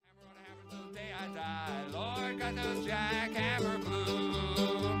like a jackhammer blue.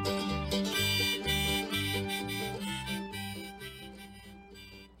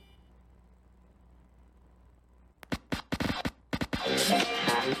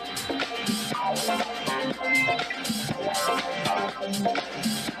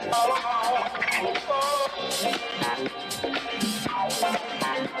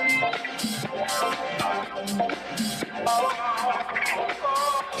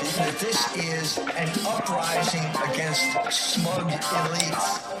 This is an uprising against smug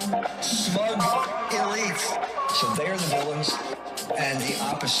elites. Smug elites. So they're the villains, and the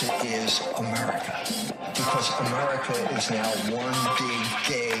opposite is America. Because America is now one big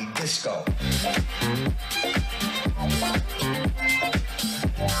gay disco.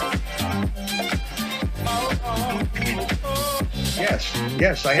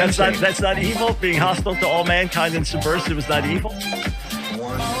 Yes, I am. That's not evil. Being hostile to all mankind and subversive is not evil.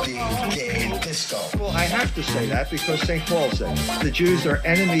 One big gay disco. Well, I have to say that because St. Paul said the Jews are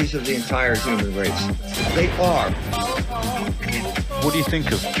enemies of the entire human race. They are. What do you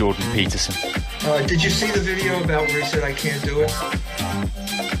think of Jordan Peterson? Did you see the video about where he said, I can't do it?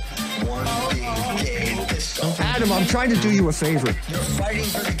 One big gay disco. Adam, I'm trying to do you a favor. You're fighting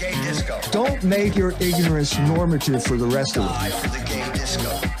for the gay disco. Don't make your ignorance normative for the rest of Die us. for the gay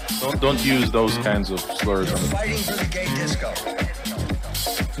disco. Don't use those kinds of slurs. You're fighting for the gay disco.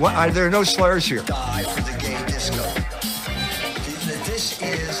 What? There are no slurs here. Die for the gay disco. This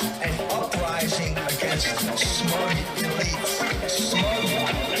is an uprising against smug elites. Smug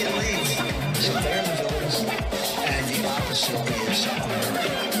elites. So they're the villains, and the opposite is America.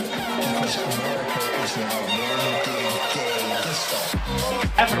 Because America is now one big gay disco.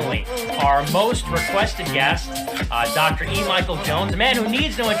 Definitely our most requested guest, Dr. E. Michael Jones, a man who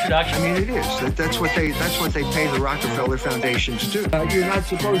needs no introduction. I mean, it is. That's what they pay the Rockefeller Foundation to do. You're not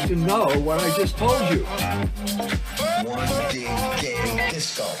supposed to know what I just told you. One big gay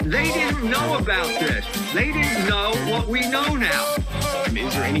disco. They didn't know about this. They didn't know what we know now.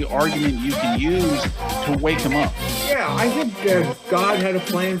 Is there any argument you can use to wake him up? Yeah, I think God had a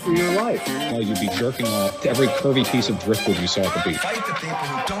plan for your life. Well, you'd be jerking off to every curvy piece of driftwood you saw at the beach. Fight the people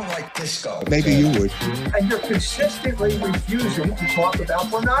who don't like disco. Maybe you would. And you're consistently refusing to talk about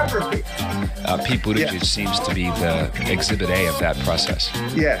pornography. Pete Buttigieg seems to be the exhibit A of that process.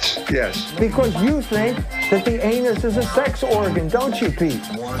 Yes. Because you think that the anus is a sex organ, don't you, Pete?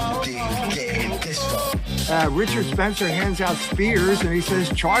 One big gay disco. Richard Spencer hands out spears and he says,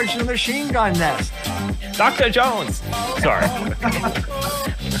 charge the machine gun nest. Dr. Jones. Sorry.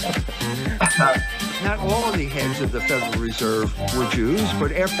 Not all of the heads of the Federal Reserve were Jews,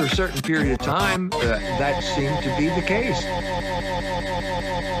 but after a certain period of time, that seemed to be the case.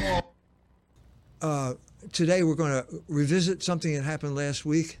 Today we're going to revisit something that happened last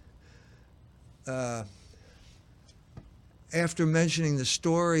week. After mentioning the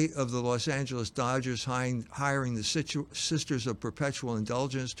story of the Los Angeles Dodgers hiring the Sisters of Perpetual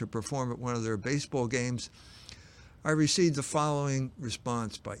Indulgence to perform at one of their baseball games, I received the following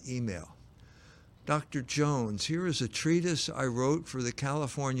response by email. Dr. Jones, here is a treatise I wrote for the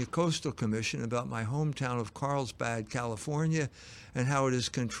California Coastal Commission about my hometown of Carlsbad, California, and how it is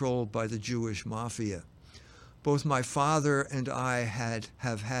controlled by the Jewish mafia. Both my father and I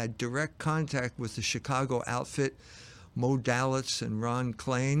have had direct contact with the Chicago outfit, Mo Dalitz and Ron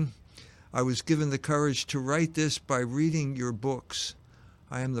Klain. I was given the courage to write this by reading your books.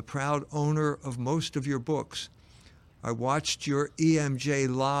 I am the proud owner of most of your books. I watched your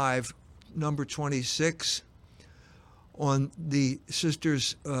EMJ Live number 26 on the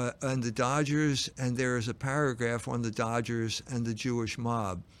Sisters and the Dodgers, and there is a paragraph on the Dodgers and the Jewish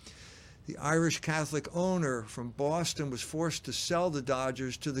mob. The Irish Catholic owner from Boston was forced to sell the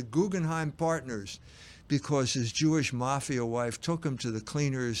Dodgers to the Guggenheim Partners because his Jewish mafia wife took him to the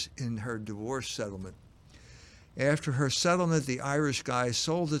cleaners in her divorce settlement. After her settlement, the Irish guy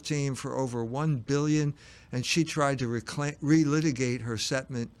sold the team for over $1 billion, and she tried to relitigate her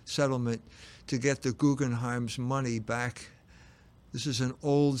settlement to get the Guggenheim's money back. This is an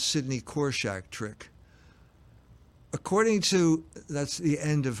old Sidney Korshak trick. That's the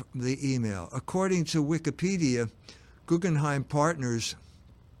end of the email. According to Wikipedia, Guggenheim Partners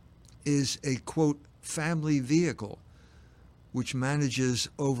is a, quote, family vehicle which manages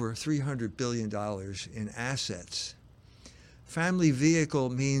over $300 billion in assets. Family vehicle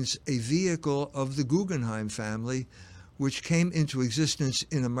means a vehicle of the Guggenheim family, which came into existence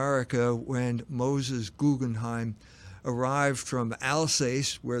in America when Moses Guggenheim arrived from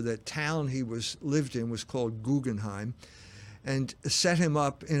Alsace, where the town he lived in was called Guggenheim, and set him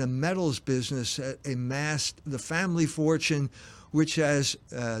up in a metals business, amassed the family fortune, which, as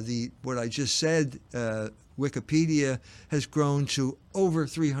what I just said, Wikipedia has grown to over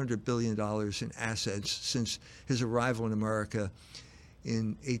 $300 billion in assets since his arrival in America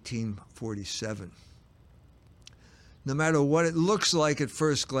in 1847. No matter what it looks like at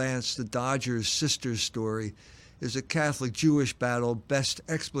first glance, the Dodgers' sisters story is a Catholic-Jewish battle best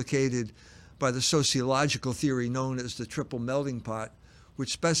explicated by the sociological theory known as the triple melting pot,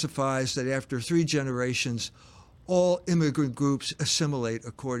 which specifies that after 3 generations, all immigrant groups assimilate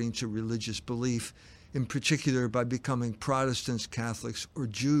according to religious belief, in particular by becoming Protestants, Catholics, or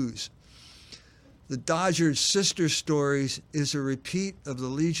Jews. The Dodgers' sister stories is a repeat of the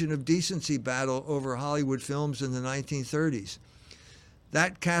Legion of Decency battle over Hollywood films in the 1930s.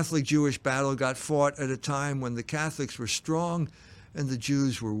 That Catholic-Jewish battle got fought at a time when the Catholics were strong and the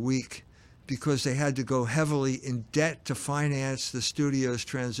Jews were weak, because they had to go heavily in debt to finance the studio's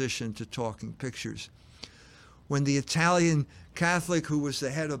transition to talking pictures. When the Italian Catholic, who was the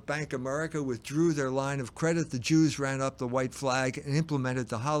head of Bank America, withdrew their line of credit, the Jews ran up the white flag and implemented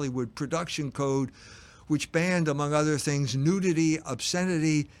the Hollywood Production Code, which banned, among other things, nudity,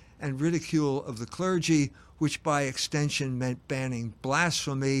 obscenity, and ridicule of the clergy, which by extension meant banning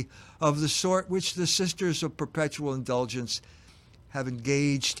blasphemy of the sort which the Sisters of Perpetual Indulgence have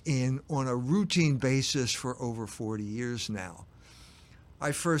engaged in on a routine basis for over 40 years now.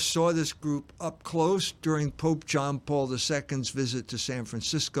 I first saw this group up close during Pope John Paul II's visit to San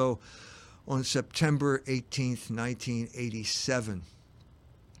Francisco on September 18, 1987.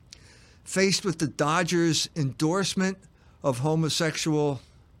 Faced with the Dodgers' endorsement of homosexual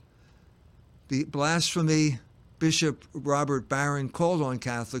blasphemy, Bishop Robert Barron called on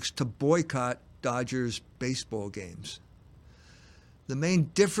Catholics to boycott Dodgers baseball games. The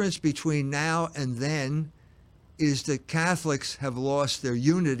main difference between now and then is that Catholics have lost their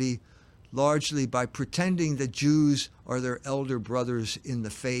unity largely by pretending that Jews are their elder brothers in the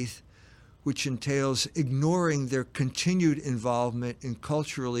faith, which entails ignoring their continued involvement in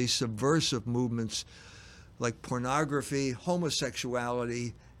culturally subversive movements like pornography,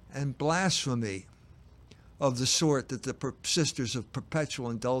 homosexuality, and blasphemy of the sort that the Sisters of Perpetual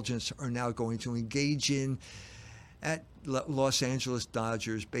Indulgence are now going to engage in at Los Angeles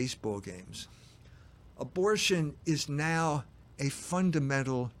Dodgers baseball games. Abortion is now a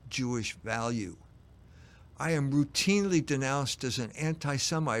fundamental Jewish value. I am routinely denounced as an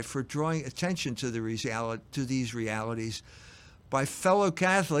anti-Semite for drawing attention to these realities by fellow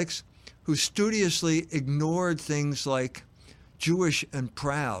Catholics who studiously ignored things like Jewish and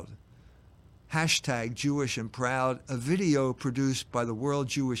Proud, hashtag Jewish and Proud, a video produced by the World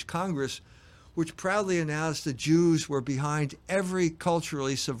Jewish Congress, which proudly announced that Jews were behind every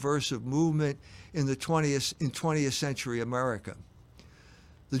culturally subversive movement in 20th century America.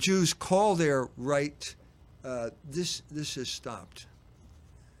 The Jews call their right, this has stopped.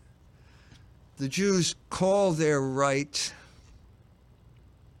 The Jews call their right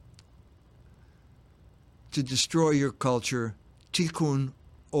to destroy your culture tikkun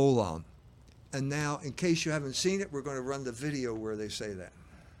olam. And now, in case you haven't seen it, we're going to run the video where they say that.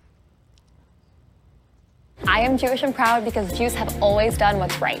 I am Jewish and proud because Jews have always done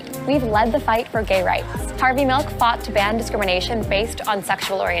what's right. We've led the fight for gay rights. Harvey Milk fought to ban discrimination based on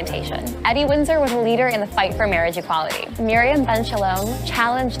sexual orientation. Eddie Windsor was a leader in the fight for marriage equality. Miriam Ben Shalom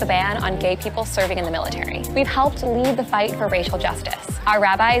challenged the ban on gay people serving in the military. We've helped lead the fight for racial justice. Our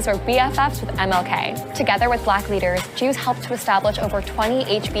rabbis were BFFs with MLK. Together with black leaders, Jews helped to establish over 20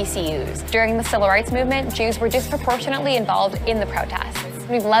 HBCUs. During the civil rights movement, Jews were disproportionately involved in the protests.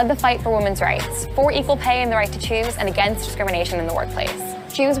 We've led the fight for women's rights, for equal pay and the right to choose, and against discrimination in the workplace.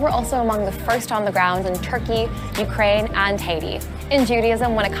 Jews were also among the first on the ground in Turkey, Ukraine, and Haiti. In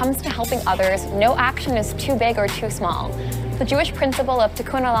Judaism, when it comes to helping others, no action is too big or too small. The Jewish principle of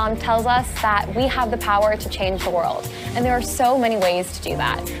tikkun olam tells us that we have the power to change the world, and there are so many ways to do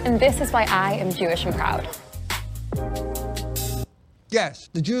that. And this is why I am Jewish and proud. Yes,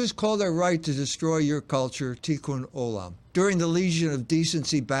 the Jews call their right to destroy your culture tikkun olam. During the Legion of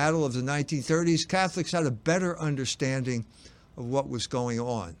Decency battle of the 1930s, Catholics had a better understanding of what was going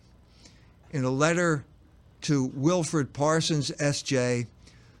on. In a letter to Wilfred Parsons, S.J.,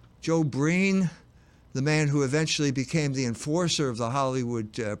 Joe Breen, the man who eventually became the enforcer of the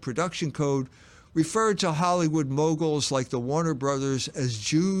Hollywood Production Code, referred to Hollywood moguls like the Warner Brothers as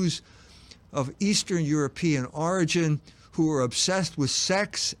Jews of Eastern European origin who were obsessed with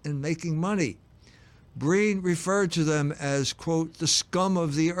sex and making money. Breen referred to them as, quote, the scum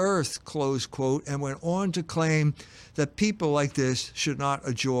of the earth, close quote, and went on to claim that people like this should not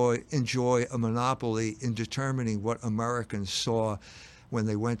enjoy a monopoly in determining what Americans saw when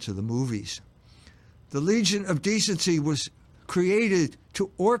they went to the movies. The Legion of Decency was created to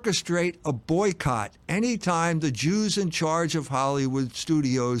orchestrate a boycott anytime the Jews in charge of Hollywood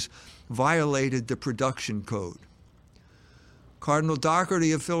studios violated the production code. Cardinal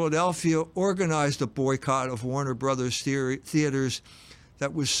Doherty of Philadelphia organized a boycott of Warner Brothers theaters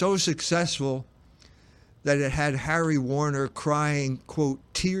that was so successful that it had Harry Warner crying, quote,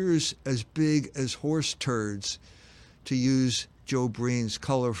 tears as big as horse turds, to use Joe Breen's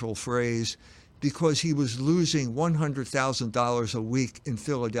colorful phrase, because he was losing $100,000 a week in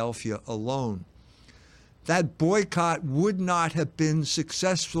Philadelphia alone. That boycott would not have been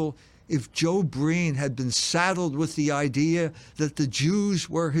successful if Joe Breen had been saddled with the idea that the Jews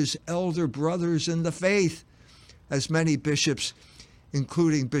were his elder brothers in the faith, as many bishops,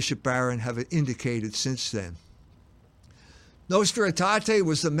 including Bishop Barron, have indicated since then. Nostra Aetate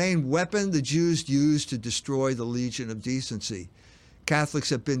was the main weapon the Jews used to destroy the Legion of Decency. Catholics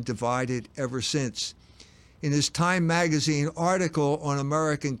have been divided ever since. In his Time magazine article on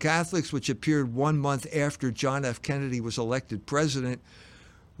American Catholics, which appeared 1 month after John F. Kennedy was elected president,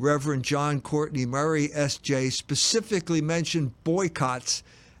 Reverend John Courtney Murray, S.J., specifically mentioned boycotts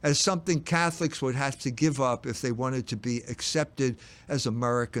as something Catholics would have to give up if they wanted to be accepted as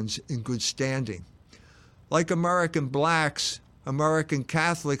Americans in good standing. Like American blacks, American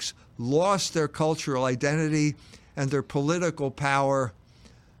Catholics lost their cultural identity and their political power,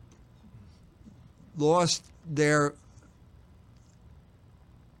 lost their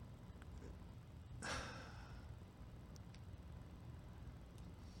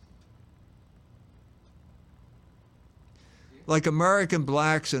like American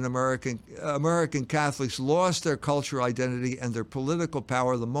blacks and American Catholics lost their cultural identity and their political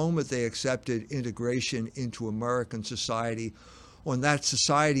power the moment they accepted integration into American society on that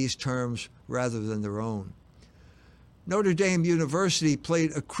society's terms rather than their own. Notre Dame University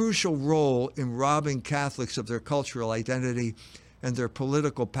played a crucial role in robbing Catholics of their cultural identity and their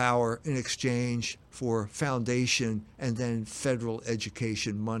political power in exchange for foundation and then federal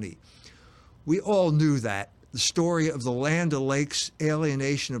education money. We all knew that. The story of the Land O'Lakes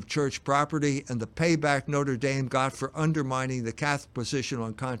alienation of church property and the payback Notre Dame got for undermining the Catholic position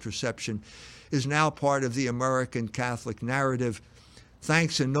on contraception is now part of the American Catholic narrative,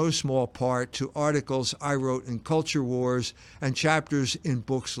 thanks in no small part to articles I wrote in Culture Wars and chapters in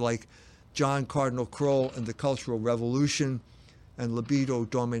books like John Cardinal Kroll and the Cultural Revolution and Libido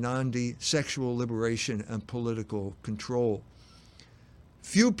Dominandi, Sexual Liberation and Political Control.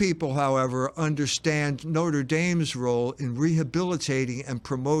 Few people, however, understand Notre Dame's role in rehabilitating and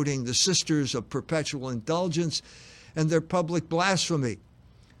promoting the Sisters of Perpetual Indulgence and their public blasphemy.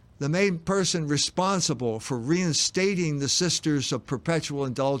 The main person responsible for reinstating the Sisters of Perpetual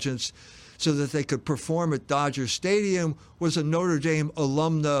Indulgence so that they could perform at Dodger Stadium was a Notre Dame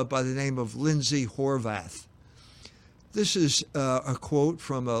alumna by the name of Lindsay Horvath. This is a quote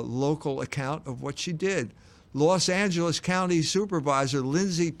from a local account of what she did. Los Angeles County Supervisor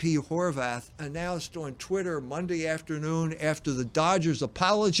Lindsay P. Horvath announced on Twitter Monday afternoon, after the Dodgers'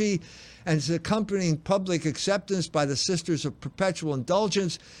 apology and its accompanying public acceptance by the Sisters of Perpetual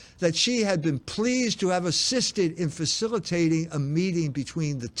Indulgence, that she had been pleased to have assisted in facilitating a meeting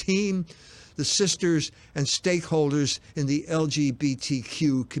between the team, the sisters, and stakeholders in the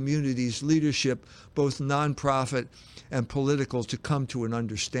LGBTQ community's leadership, both nonprofit and political, to come to an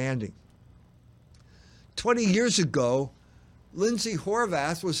understanding. 20 years ago, Lindsay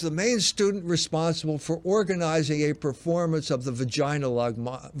Horvath was the main student responsible for organizing a performance of the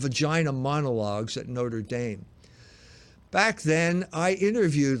Vagina Monologues at Notre Dame. Back then, I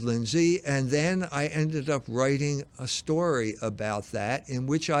interviewed Lindsay, and then I ended up writing a story about that in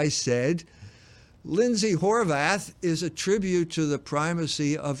which I said, Lindsay Horvath is a tribute to the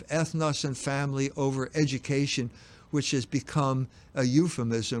primacy of ethnos and family over education, which has become a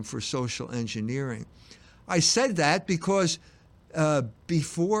euphemism for social engineering. I said that because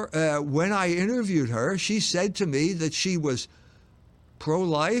when I interviewed her, she said to me that she was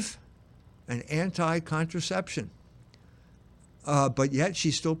pro-life and anti-contraception. But yet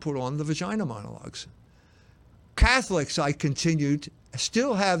she still put on the Vagina Monologues. Catholics, I continued,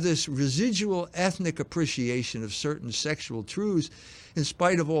 still have this residual ethnic appreciation of certain sexual truths in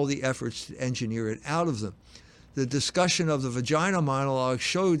spite of all the efforts to engineer it out of them. The discussion of the Vagina Monologue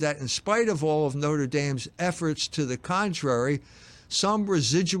showed that in spite of all of Notre Dame's efforts to the contrary, some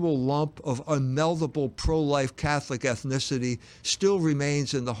residual lump of unmeldable pro-life Catholic ethnicity still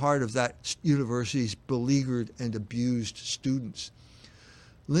remains in the heart of that university's beleaguered and abused students.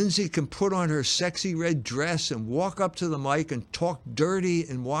 Lindsay can put on her sexy red dress and walk up to the mic and talk dirty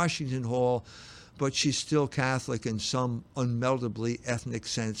in Washington Hall, but she's still Catholic in some unmeldably ethnic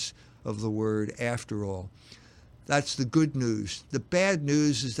sense of the word after all. That's the good news. The bad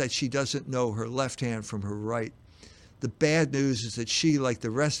news is that she doesn't know her left hand from her right. The bad news is that she, like the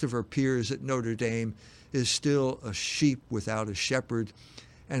rest of her peers at Notre Dame, is still a sheep without a shepherd,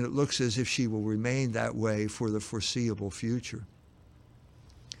 and it looks as if she will remain that way for the foreseeable future.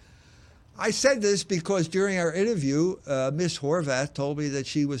 I said this because during our interview, Miss Horvath told me that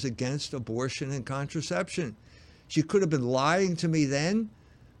she was against abortion and contraception. She could have been lying to me then,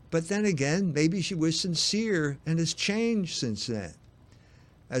 but then again, maybe she was sincere and has changed since then.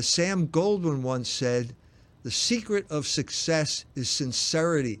 As Sam Goldwyn once said, the secret of success is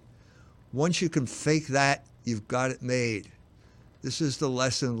sincerity. Once you can fake that, you've got it made. This is the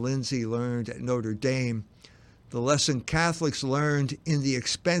lesson Lindsay learned at Notre Dame. The lesson Catholics learned in the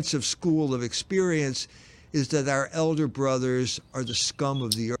expensive school of experience is that our elder brothers are the scum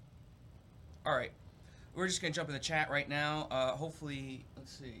of the earth. All right. We're just going to jump in the chat right now. Hopefully,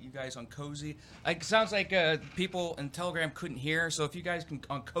 let's see, you guys on Cozy. It sounds like people in Telegram couldn't hear, so if you guys can,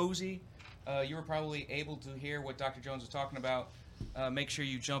 on Cozy, you were probably able to hear what Dr. Jones was talking about. Make sure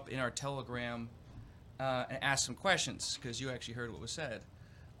you jump in our Telegram and ask some questions, because you actually heard what was said.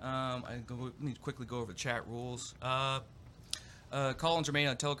 I need to quickly go over the chat rules. Call-ins are made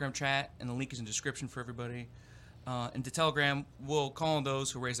on Telegram chat, and the link is in the description for everybody. In the Telegram, we'll call on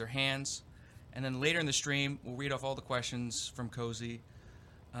those who raise their hands. And then later in the stream, we'll read off all the questions from Cozy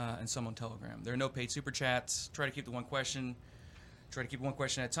and some on Telegram. There are no paid super chats. Try to keep the one question. Try to keep one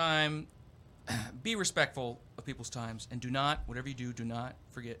question at a time. Be respectful of people's times. And do not, whatever you do not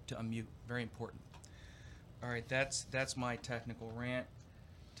forget to unmute. Very important. All right, that's my technical rant.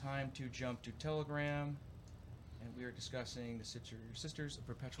 Time to jump to Telegram. And we are discussing the Sisters of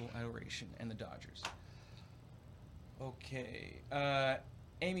Perpetual Adoration and the Dodgers. Okay.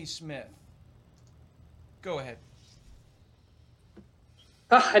 Amy Smith. Go ahead.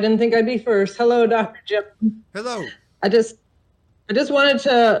 I didn't think I'd be first. Hello, Dr. Jim. Hello. I just wanted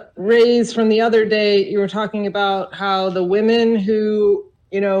to raise from the other day, you were talking about how the women who,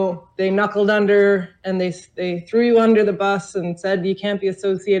 they knuckled under and they threw you under the bus and said you can't be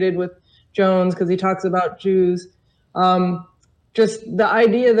associated with Jones because he talks about Jews. Just the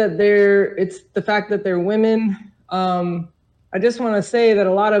idea that it's the fact that they're women. I just want to say that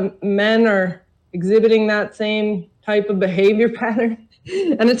a lot of men are exhibiting that same type of behavior pattern.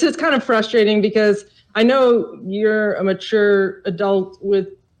 And it's just kind of frustrating because I know you're a mature adult with,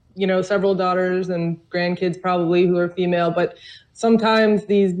 several daughters and grandkids probably who are female, but sometimes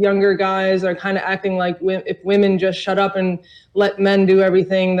these younger guys are kind of acting like if women just shut up and let men do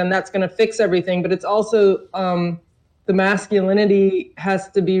everything, then that's going to fix everything. But it's also the masculinity has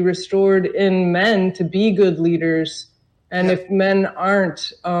to be restored in men to be good leaders. And if men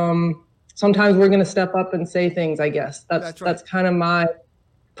aren't, sometimes we're going to step up and say things, I guess. That's right. That's kind of my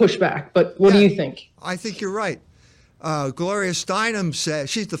pushback. But what do you think? I think you're right. Gloria Steinem said,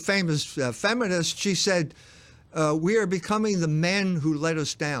 she's the famous feminist, she said, we are becoming the men who let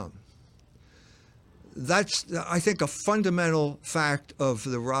us down. That's, I think, a fundamental fact of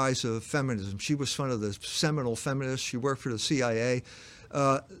the rise of feminism. She was one of the seminal feminists. She worked for the CIA.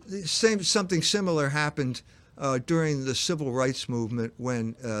 Something similar happened during the civil rights movement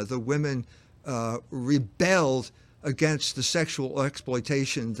when the women rebelled against the sexual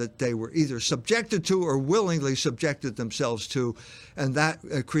exploitation that they were either subjected to or willingly subjected themselves to. And that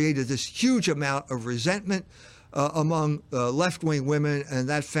created this huge amount of resentment among left-wing women, and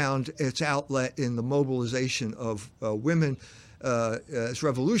that found its outlet in the mobilization of women as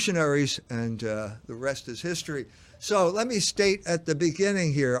revolutionaries, and the rest is history. So let me state at the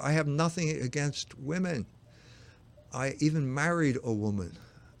beginning here, I have nothing against women. I even married a woman.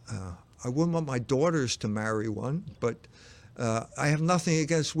 I wouldn't want my daughters to marry one, but I have nothing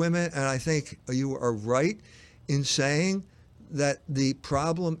against women, and I think you are right in saying that the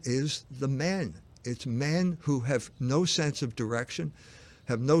problem is the men. It's men who have no sense of direction,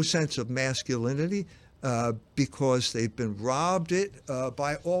 have no sense of masculinity, because they've been robbed it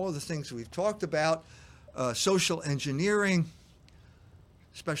by all of the things we've talked about, social engineering,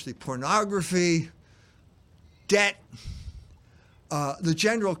 especially pornography, debt, the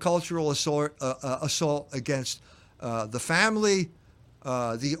general cultural assault against the family,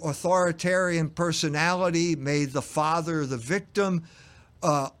 the authoritarian personality made the father the victim.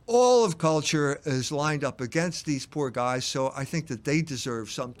 All of culture is lined up against these poor guys, so I think that they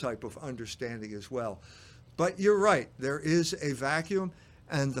deserve some type of understanding as well. But you're right, there is a vacuum,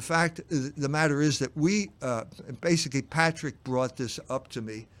 and the matter is that we, basically Patrick brought this up to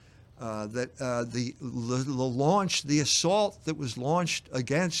me, that the assault that was launched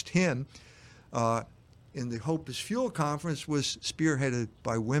against him in the Hope is Fuel conference was spearheaded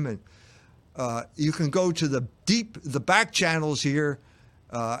by women. You can go to the back channels here,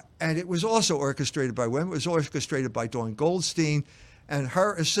 and it was also orchestrated by women. It was orchestrated by Dawn Goldstein, and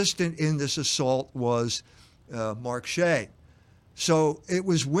her assistant in this assault was Mark Shea. So it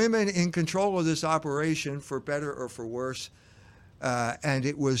was women in control of this operation, for better or for worse, and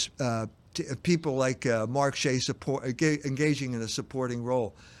it was people like Mark Shea engaging in a supporting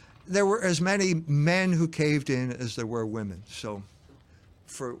role. There were as many men who caved in as there were women. So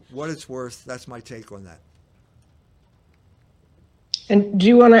for what it's worth, that's my take on that. And do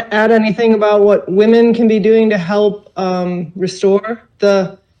you want to add anything about what women can be doing to help restore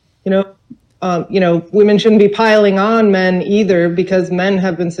the, women shouldn't be piling on men either, because men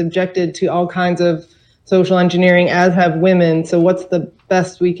have been subjected to all kinds of social engineering, as have women. So what's the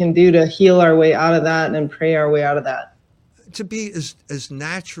best we can do to heal our way out of that and pray our way out of that? To be as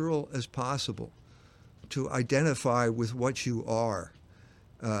natural as possible, to identify with what you are,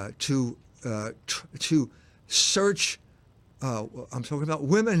 to search. I'm talking about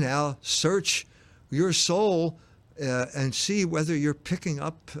women now. Search your soul and see whether you're picking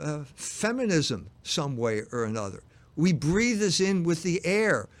up feminism some way or another. We breathe this in with the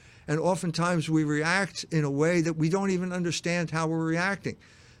air, and oftentimes we react in a way that we don't even understand how we're reacting.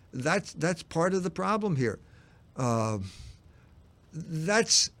 That's part of the problem here. Look,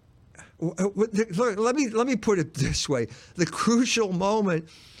 let me put it this way. The crucial moment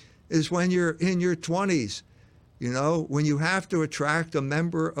is when you're in your 20s, when you have to attract a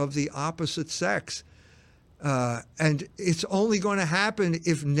member of the opposite sex. And it's only going to happen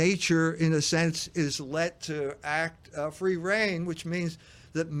if nature, in a sense, is let to act free reign, which means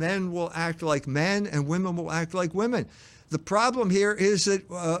that men will act like men and women will act like women. The problem here is that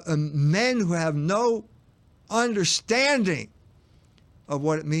men who have no understanding of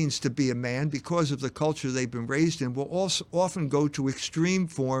what it means to be a man because of the culture they've been raised in will also often go to extreme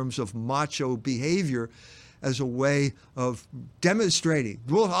forms of macho behavior as a way of demonstrating.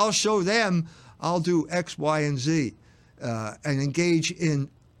 Well, I'll show them I'll do X, Y, and Z, and engage in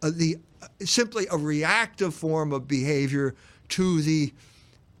simply a reactive form of behavior to the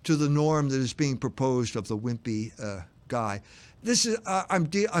norm that is being proposed of the wimpy guy. This is I'm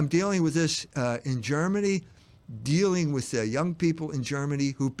dealing with this in Germany, dealing with young people in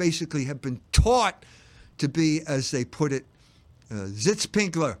Germany who basically have been taught to be, as they put it,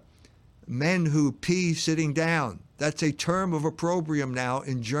 Sitzpinkler, men who pee sitting down. That's a term of opprobrium now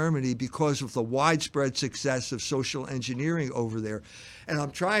in Germany because of the widespread success of social engineering over there. And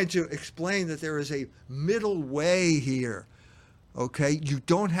I'm trying to explain that there is a middle way here. Okay, you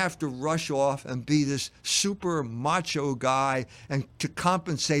don't have to rush off and be this super macho guy and to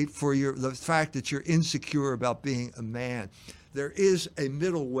compensate for the fact that you're insecure about being a man. There is a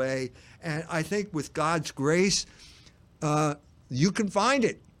middle way, and I think with God's grace, you can find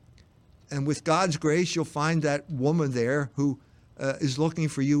it. And with God's grace, you'll find that woman there who is looking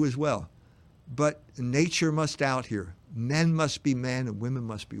for you as well. But nature must out here. Men must be men and women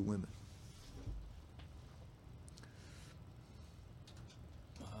must be women.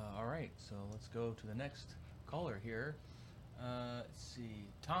 All right, so let's go to the next caller here. Let's see,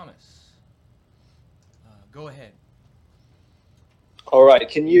 Thomas. Go ahead. All right,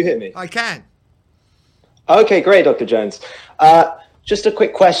 can you hear me? I can. Okay, great, Dr. Jones. Just a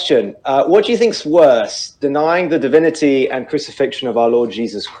quick question. What do you think's worse, denying the divinity and crucifixion of our Lord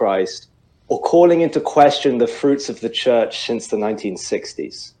Jesus Christ, or calling into question the fruits of the church since the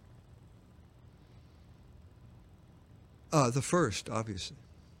 1960s? The first, obviously.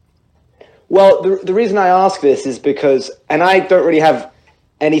 Well, the reason I ask this is because, and I don't really have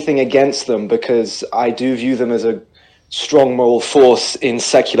anything against them because I do view them as a strong moral force in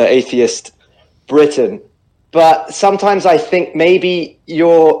secular atheist Britain. But sometimes I think maybe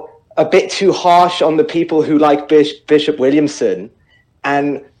you're a bit too harsh on the people who like Bishop Williamson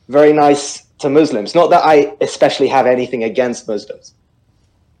and very nice to Muslims. Not that I especially have anything against Muslims.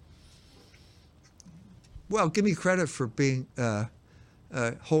 Well, give me credit for being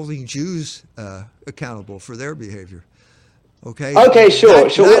holding Jews accountable for their behavior. Okay. Okay, sure.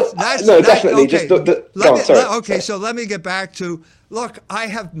 Definitely. Okay. So let me get back to. Look, I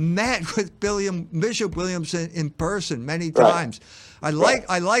have met with Bishop Williamson in person many times. Right.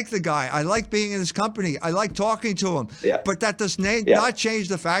 I like the guy. I like being in his company. I like talking to him. Yeah. But that does not change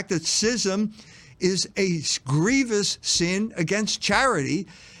the fact that schism is a grievous sin against charity,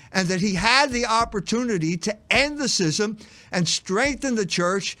 and that he had the opportunity to end the schism and strengthen the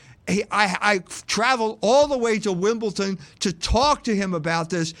church. I traveled all the way to Wimbledon to talk to him about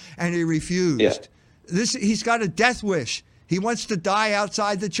this, and he refused. Yeah. He's got a death wish. He wants to die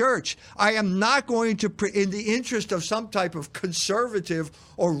outside the church. I am not going to, in the interest of some type of conservative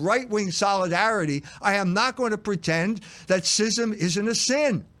or right-wing solidarity, I am not going to pretend that schism isn't a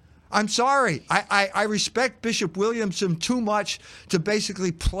sin. I'm sorry. I respect Bishop Williamson too much to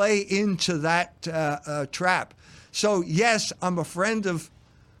basically play into that trap. So, yes, I'm a friend of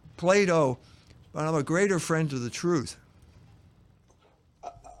Plato, but I'm a greater friend of the truth.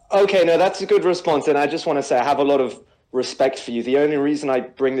 Okay, no, that's a good response. And I just want to say I have a lot of respect for you. The only reason I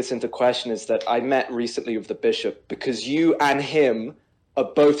bring this into question is that I met recently with the bishop because you and him are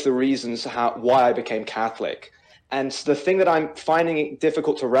both the reasons why I became Catholic. And the thing that I'm finding it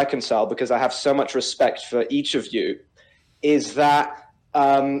difficult to reconcile, because I have so much respect for each of you, is that,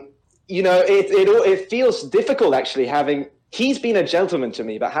 it feels difficult actually he's been a gentleman to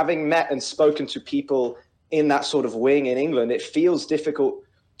me, but having met and spoken to people in that sort of wing in England, it feels difficult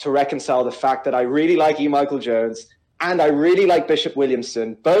to reconcile the fact that I really like E. Michael Jones and I really like Bishop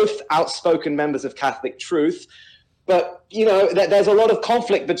Williamson, both outspoken members of Catholic Truth. But, there's a lot of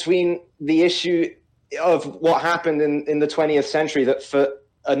conflict between the issue of what happened in the 20th century that for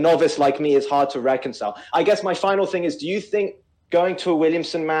a novice like me is hard to reconcile. I guess my final thing is, do you think going to a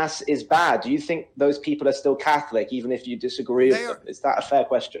Williamson Mass is bad? Do you think those people are still Catholic, even if you disagree with them? Is that a fair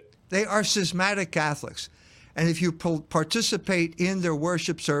question? They are schismatic Catholics. And if you participate in their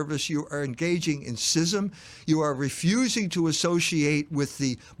worship service, you are engaging in schism. You are refusing to associate with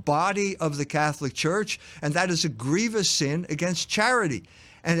the body of the Catholic Church, and that is a grievous sin against charity.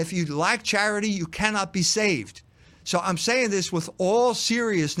 And if you lack charity, you cannot be saved. So I'm saying this with all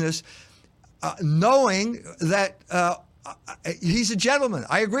seriousness, knowing that he's a gentleman.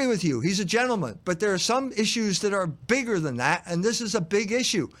 I agree with you. He's a gentleman. But there are some issues that are bigger than that, and this is a big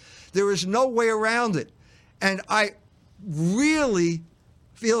issue. There is no way around it. And I really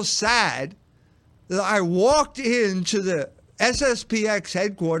feel sad that I walked into the SSPX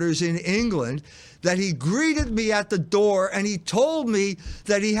headquarters in England, that he greeted me at the door and he told me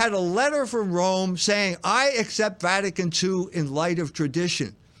that he had a letter from Rome saying, I accept Vatican II in light of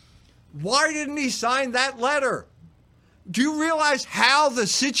tradition. Why didn't he sign that letter? Do you realize how the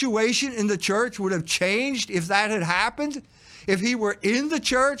situation in the church would have changed if that had happened? If he were in the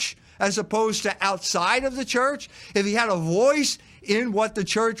church as opposed to outside of the church, if he had a voice in what the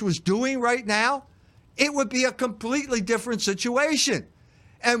church was doing right now, it would be a completely different situation.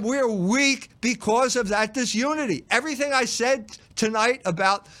 And we're weak because of that disunity. Everything I said tonight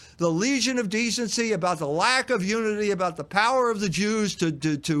about the Legion of Decency, about the lack of unity, about the power of the Jews to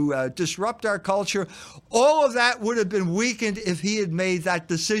disrupt our culture, all of that would have been weakened if he had made that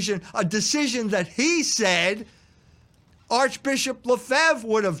decision, a decision that he said Archbishop Lefebvre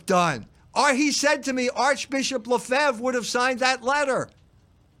would have done. Or he said to me, Archbishop Lefebvre would have signed that letter.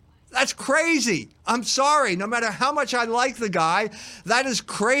 That's crazy. I'm sorry. No matter how much I like the guy, that is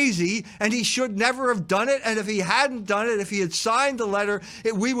crazy, and he should never have done it. And if he hadn't done it, if he had signed the letter,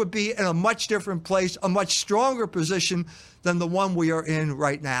 we would be in a much different place, a much stronger position than the one we are in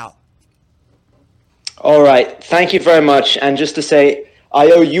right now. All right. Thank you very much. And just to say,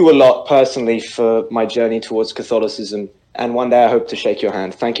 I owe you a lot personally for my journey towards Catholicism. And one day I hope to shake your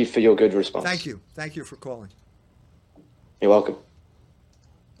hand. Thank you for your good response. Thank you. Thank you for calling. You're welcome.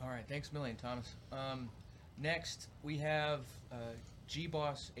 All right. Thanks a million, Thomas. Next, we have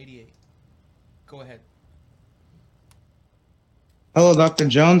GBoss88. Go ahead. Hello, Dr.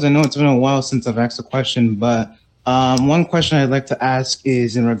 Jones. I know it's been a while since I've asked a question, but one question I'd like to ask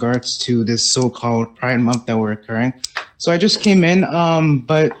is in regards to this so-called Pride Month that we're occurring. So I just came in,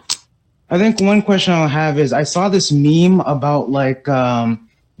 but I think one question I'll have is I saw this meme about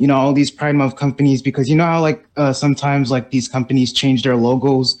all these Pride Month companies, because you know how sometimes these companies change their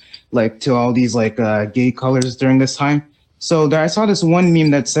logos to all these gay colors during this time. So I saw this one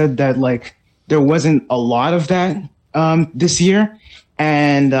meme that said that there wasn't a lot of that this year.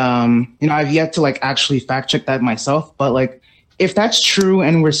 And, I've yet to actually fact check that myself. But if that's true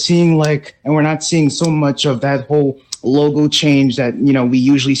and we're seeing and we're not seeing so much of that whole logo change that, we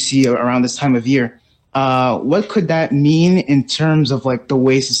usually see around this time of year, what could that mean in terms of the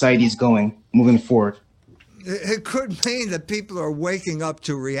way society is going moving forward? It could mean that people are waking up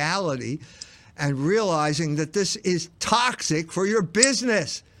to reality and realizing that this is toxic for your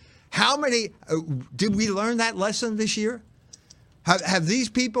business. How many, did we learn that lesson this year? Have these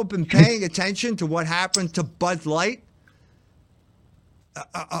people been paying attention to what happened to Bud Light?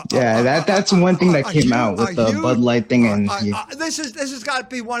 That's one thing that came out with the Bud Light thing. And this has got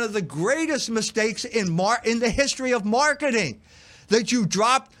to be one of the greatest mistakes in the history of marketing, that you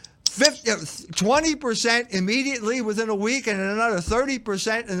dropped 20% immediately within a week and another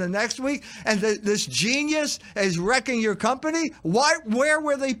 30% in the next week, and this genius is wrecking your company? What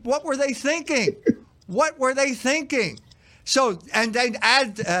were they thinking? What were they thinking? So, and then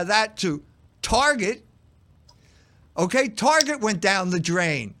add that to Target. Okay, Target went down the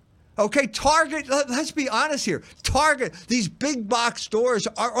drain. Okay, Target, let's be honest here. Target, these big box stores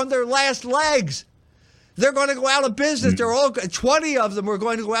are on their last legs. They're going to go out of business. They're all 20 of them are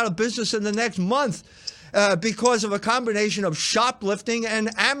going to go out of business in the next month because of a combination of shoplifting and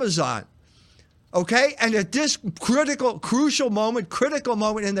Amazon. Okay, and at this critical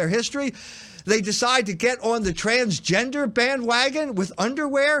moment in their history, they decide to get on the transgender bandwagon with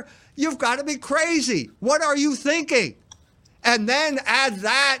underwear. You've got to be crazy. What are you thinking? And then add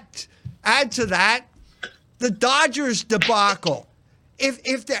to that the Dodgers debacle.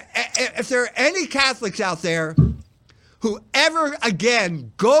 If there are any Catholics out there who ever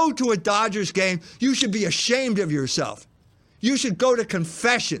again go to a Dodgers game, you should be ashamed of yourself. You should go to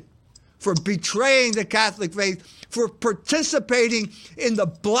confession for betraying the Catholic faith, for participating in the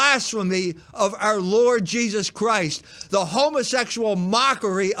blasphemy of our Lord Jesus Christ, the homosexual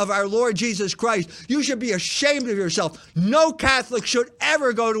mockery of our Lord Jesus Christ. You should be ashamed of yourself. No Catholic should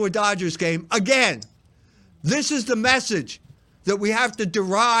ever go to a Dodgers game again. This is the message that we have to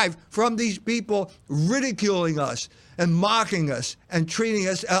derive from these people ridiculing us and mocking us and treating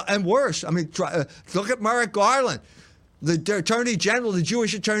us, and worse. I mean, look at Merrick Garland, the Attorney General, the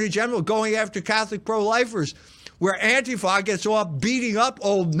Jewish Attorney General, going after Catholic pro-lifers, where Antifa gets off beating up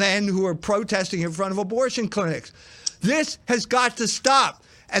old men who are protesting in front of abortion clinics. This has got to stop.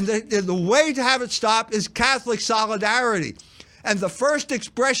 And the way to have it stop is Catholic solidarity. And the first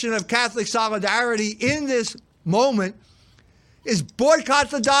expression of Catholic solidarity in this moment is boycott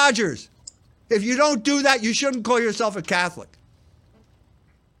the Dodgers. If you don't do that, you shouldn't call yourself a Catholic.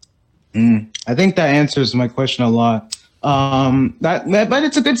 I think that answers my question a lot. But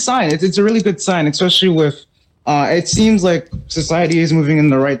it's a good sign. It's a really good sign, especially with, it seems like society is moving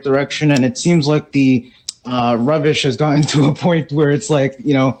in the right direction, and it seems like the rubbish has gotten to a point where it's like,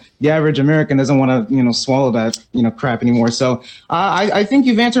 the average American doesn't want to, swallow that, crap anymore. So I think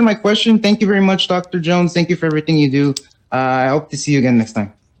you've answered my question. Thank you very much, Dr. Jones. Thank you for everything you do. I hope to see you again next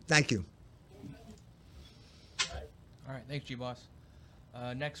time. Thank you. All right, thanks, G-Boss.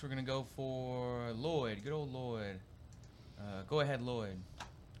 Next, we're going to go for Lloyd. Good old Lloyd. Go ahead, Lloyd.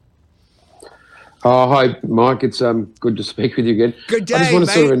 Hi, Mike. It's good to speak with you again. Good day, I just want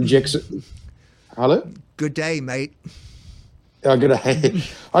to mate. sort of inject some... Hello? Good day, mate. Good day.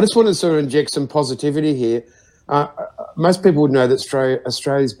 I just want to sort of inject some positivity here. Most people would know that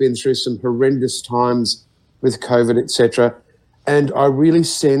Australia's been through some horrendous times with COVID, etc. And I really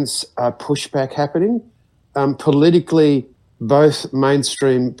sense a pushback happening. Politically, both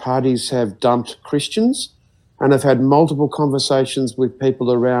mainstream parties have dumped Christians, and I've had multiple conversations with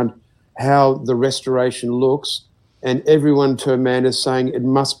people around how the restoration looks, and everyone to a man is saying it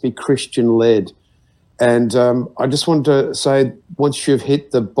must be Christian-led. And I just want to say, once you've hit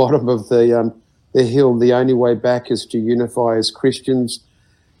the bottom of the hill, the only way back is to unify as Christians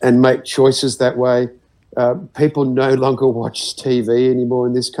and make choices that way. People no longer watch TV anymore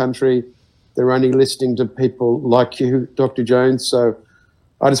in this country. They're only listening to people like you, Dr. Jones. So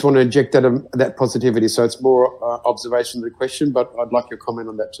I just want to inject that positivity. So it's more observation than a question, but I'd like your comment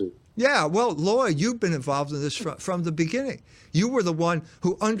on that too. Yeah, well, Lloyd, you've been involved in this from the beginning. You were the one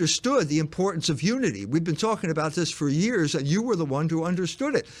who understood the importance of unity. We've been talking about this for years, and you were the one who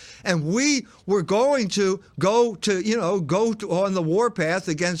understood it. And we were going to go on the warpath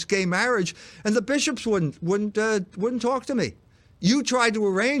against gay marriage, and the bishops wouldn't talk to me. You tried to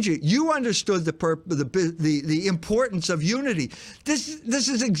arrange it. You understood the importance of unity. This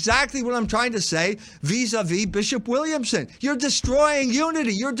is exactly what I'm trying to say vis-a-vis Bishop Williamson. You're destroying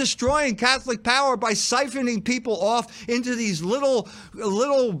unity. You're destroying Catholic power by siphoning people off into these little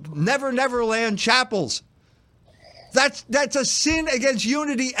never land chapels. That's a sin against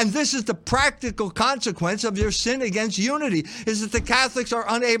unity, and this is the practical consequence of your sin against unity, is that the Catholics are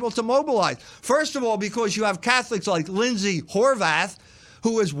unable to mobilize. First of all, because you have Catholics like Lindsay Horvath,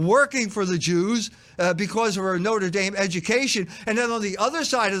 who is working for the Jews because of her Notre Dame education, and then on the other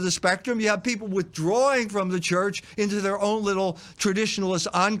side of the spectrum, you have people withdrawing from the church into their own little traditionalist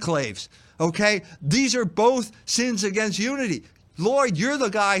enclaves. Okay? These are both sins against unity. Lloyd, you're the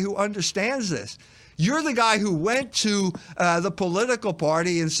guy who understands this. You're the guy who went to the political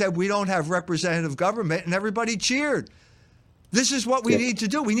party and said, we don't have representative government, and everybody cheered. This is what we need to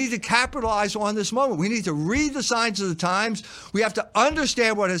do. We need to capitalize on this moment. We need to read the signs of the times. We have to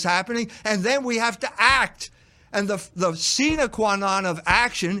understand what is happening, and then we have to act. And the sine qua non of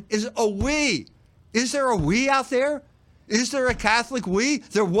action is a we. Is there a we out there? Is there a Catholic we?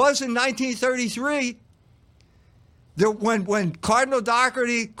 There was in 1933. When Cardinal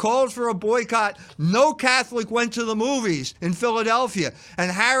Doherty called for a boycott, no Catholic went to the movies in Philadelphia.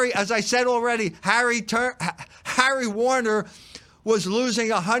 And Harry, as I said already, Harry Warner was losing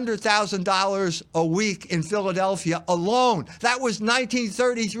 $100,000 a week in Philadelphia alone. That was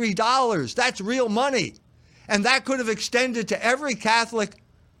 $1933. That's real money. And that could have extended to every Catholic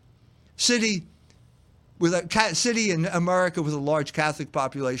city city in America with a large Catholic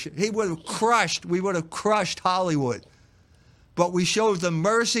population. We would have crushed Hollywood. But we showed them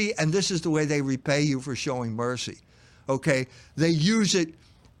mercy, and this is the way they repay you for showing mercy. Okay? They use it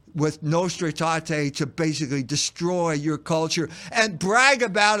with Nostra Aetate to basically destroy your culture and brag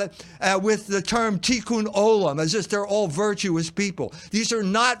about it with the term tikkun olam, as if they're all virtuous people. These are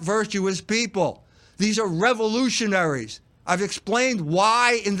not virtuous people. These are revolutionaries. I've explained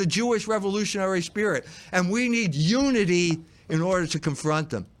why in the Jewish revolutionary spirit, and we need unity in order to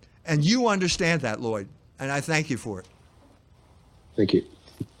confront them. And you understand that, Lloyd, and I thank you for it. Thank you.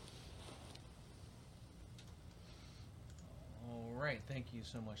 All right, thank you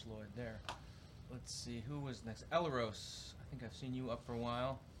so much, Lloyd, there. Let's see, who was next? Elros. I think I've seen you up for a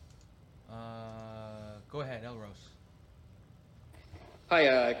while. Go ahead, Elros.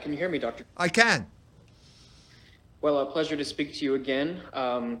 Hi, can you hear me, Doctor? I can. Well, a pleasure to speak to you again.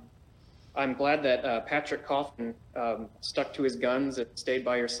 I'm glad that Patrick Coffin stuck to his guns and stayed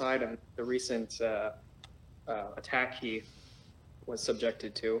by your side on the recent attack he was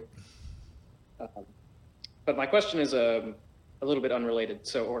subjected to. But my question is a little bit unrelated,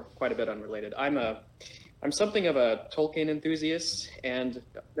 or quite a bit unrelated. I'm something of a Tolkien enthusiast, and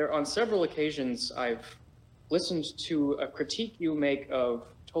on several occasions I've listened to a critique you make of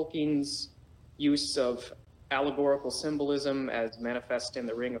Tolkien's use of allegorical symbolism as manifest in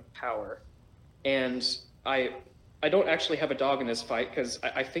the Ring of Power. And I don't actually have a dog in this fight, because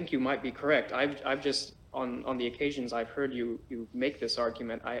I think you might be correct. I've just, on the occasions I've heard you make this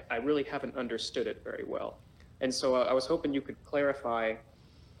argument, I really haven't understood it very well. And so I was hoping you could clarify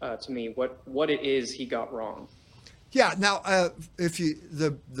to me what it is he got wrong. Yeah. Now,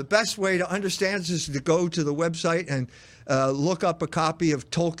 the best way to understand this is to go to the website and look up a copy of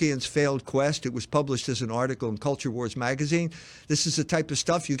Tolkien's Failed Quest. It was published as an article in Culture Wars magazine. This is the type of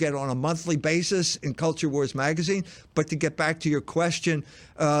stuff you get on a monthly basis in Culture Wars magazine. But to get back to your question,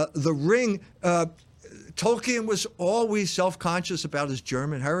 the Ring, Tolkien was always self-conscious about his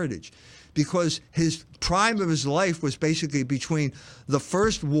German heritage, because his prime of his life was basically between the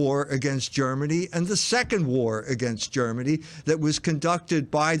first war against Germany and the second war against Germany that was conducted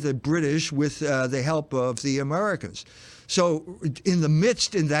by the British with the help of the Americans. So in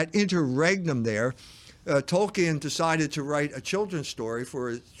that interregnum there, Tolkien decided to write a children's story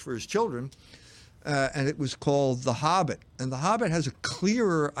for his children, and it was called The Hobbit. And The Hobbit has a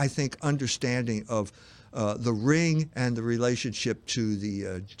clearer, I think, understanding of the ring and the relationship to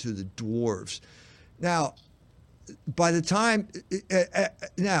the dwarves. Now, by the time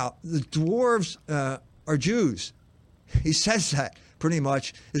now the dwarves are Jews. He says that pretty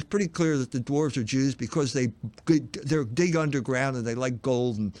much. It's pretty clear that the dwarves are Jews because they dig underground and they like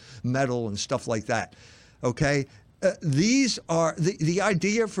gold and metal and stuff like that. Okay, these are the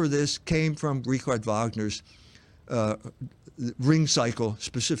idea for this came from Richard Wagner's Ring Cycle,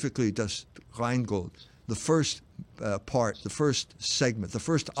 specifically Das Rheingold. The first part, the first segment, the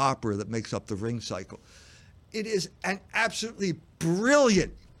first opera that makes up the Ring Cycle. It is an absolutely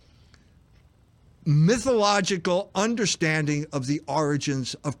brilliant mythological understanding of the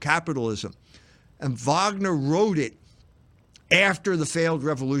origins of capitalism. And Wagner wrote it after the failed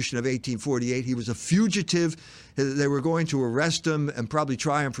revolution of 1848. He was a fugitive. They were going to arrest him and probably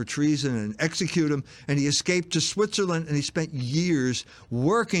try him for treason and execute him. And he escaped to Switzerland, and he spent years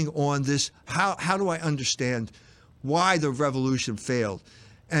working on this. How do I understand why the revolution failed?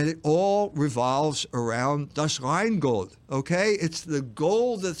 And it all revolves around Das Rheingold, okay? It's the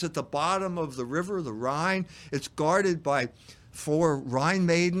gold that's at the bottom of the river, the Rhine. It's guarded by 4 Rhine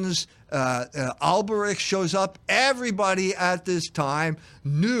maidens. Alberich shows up. Everybody at this time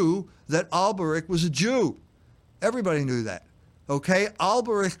knew that Alberich was a Jew. Everybody knew that, okay?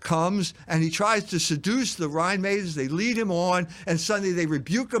 Alberich comes, and he tries to seduce the Rhine maidens. They lead him on, and suddenly they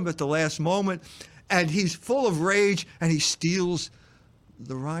rebuke him at the last moment, and he's full of rage, and he steals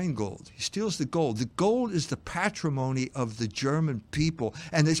the Rheingold. He steals the gold. The gold is the patrimony of the German people,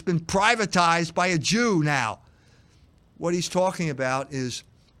 and it's been privatized by a Jew now. What he's talking about is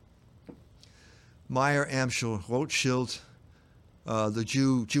Meyer Amschel, Rothschild, the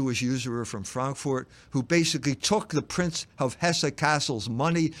Jewish usurer from Frankfurt, who basically took the Prince of Hesse Castle's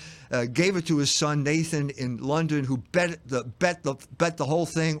money, gave it to his son Nathan in London, who bet the whole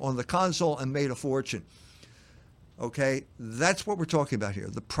thing on the console and made a fortune. Okay, that's what we're talking about here: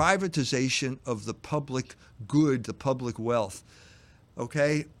 the privatization of the public good, the public wealth.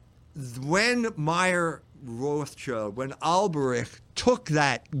 Okay, when Meyer Rothschild, when Albrecht took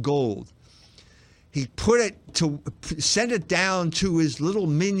that gold, he sent it down to his little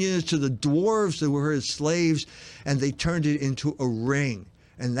minions, to the dwarves that were his slaves, and they turned it into a ring.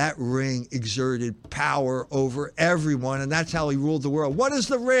 And that ring exerted power over everyone, and that's how he ruled the world. What is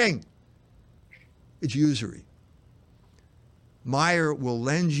the ring? It's usury. Meyer will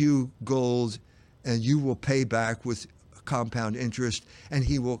lend you gold, and you will pay back with compound interest, and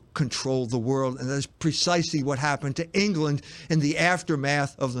he will control the world. And that's precisely what happened to England in the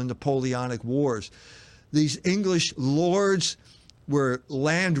aftermath of the Napoleonic Wars. These English lords were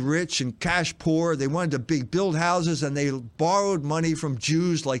land rich and cash poor. They wanted to build houses, and they borrowed money from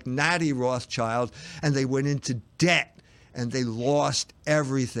Jews like Natty Rothschild, and they went into debt, and they lost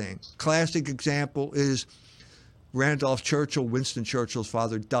everything. Classic example is Randolph Churchill, Winston Churchill's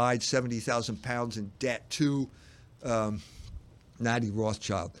father, died 70,000 pounds in debt to Natty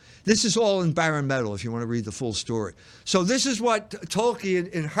Rothschild. This is all in Barren Metal if you want to read the full story. So this is what Tolkien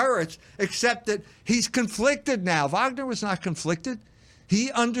inherits, except that he's conflicted now. Wagner was not conflicted. He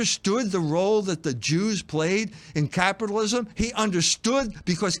understood the role that the Jews played in capitalism. He understood,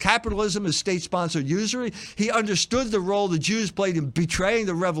 because capitalism is state-sponsored usury, he understood the role the Jews played in betraying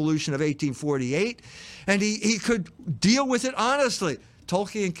the revolution of 1848, and he could deal with it honestly.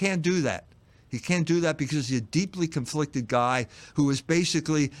 Tolkien can't do that. He can't do that because he's a deeply conflicted guy who is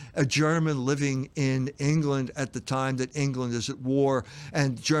basically a German living in England at the time that England is at war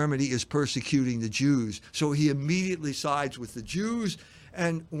and Germany is persecuting the Jews. So he immediately sides with the Jews.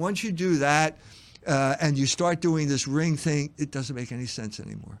 And once you do that and you start doing this ring thing, it doesn't make any sense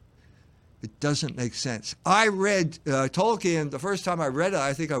anymore. It doesn't make sense. I read Tolkien, the first time I read it,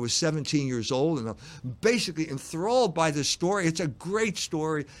 I think I was 17 years old, and I'm basically enthralled by this story. It's a great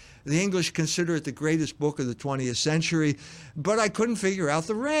story. The English consider it the greatest book of the 20th century, but I couldn't figure out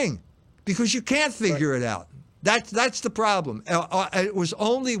the ring because you can't figure it out. That's the problem. It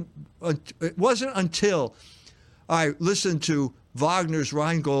wasn't until I listened to Wagner's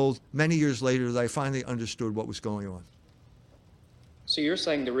Rheingold many years later that I finally understood what was going on. So you're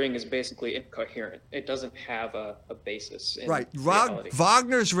saying the ring is basically incoherent. It doesn't have a basis in right. reality.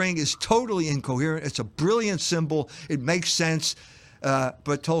 Wagner's ring is totally incoherent. It's a brilliant symbol. It makes sense, but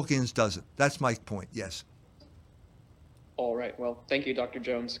Tolkien's doesn't. That's my point, yes. All right. Well, thank you, Dr.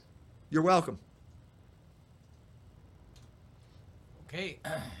 Jones. You're welcome. Okay,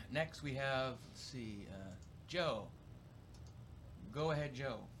 next we have, let's see, Joe. Go ahead,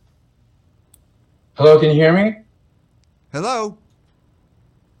 Joe. Hello, can you hear me? Hello?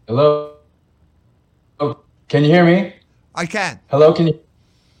 Hello? Oh, can you hear me? I can. Hello, can you?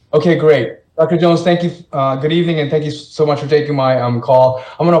 Okay, great. Dr. Jones, thank you. Good evening, and thank you so much for taking my call.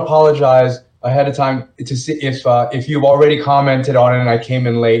 I'm going to apologize ahead of time to see if you've already commented on it and I came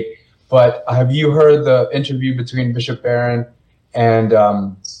in late. But have you heard the interview between Bishop Barron and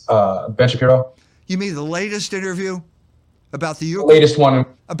Ben Shapiro? You mean the latest interview about the Eucharist? The latest one.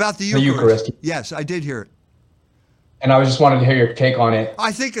 About the Eucharist. Yes, I did hear it. And I was just wanted to hear your take on it.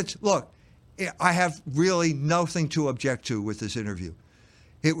 I think look, I have really nothing to object to with this interview.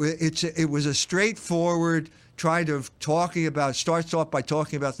 It was a straightforward starts off by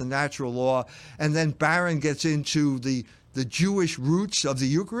talking about the natural law, and then Barron gets into the Jewish roots of the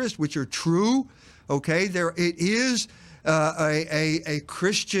Eucharist, which are true. Okay, it is a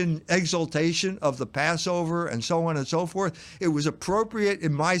Christian exaltation of the Passover and so on and so forth. It was appropriate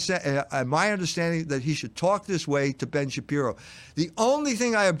in my understanding that he should talk this way to Ben Shapiro. The only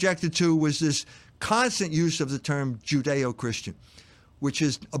thing I objected to was this constant use of the term Judeo-Christian, which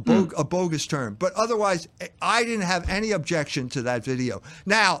is a bogus term. But otherwise, I didn't have any objection to that video.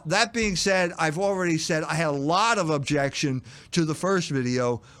 Now, that being said, I've already said I had a lot of objection to the first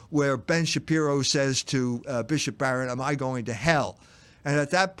video where Ben Shapiro says to Bishop Barron, "Am I going to hell?" And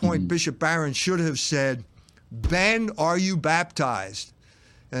at that point, Bishop Barron should have said, "Ben, are you baptized?"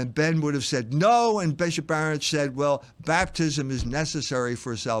 And Ben would have said no, and Bishop Barron said, "Well, baptism is necessary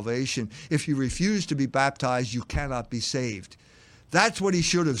for salvation. If you refuse to be baptized, you cannot be saved." That's what he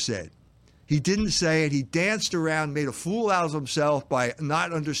should have said. He didn't say it. He danced around, made a fool out of himself by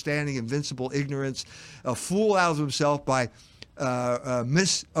not understanding invincible ignorance, a fool out of himself by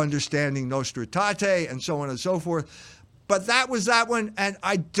misunderstanding Nostra Aetate, and so on and so forth. But that was that one, and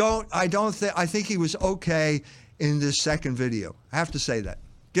I think he was okay in this second video. I have to say that.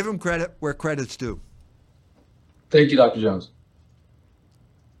 Give him credit where credit's due. Thank you, Dr. Jones.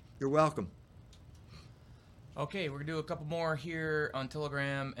 You're welcome. Okay, we're going to do a couple more here on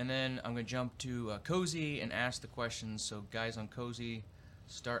Telegram, and then I'm going to jump to Cozy and ask the questions. So guys on Cozy,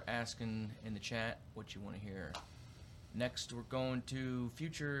 start asking in the chat what you want to hear. Next, we're going to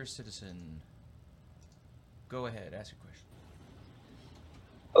Future Citizen. Go ahead, ask your question.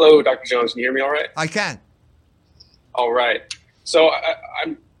 Hello, Dr. Jones. Can you hear me all right? I can. All right. So I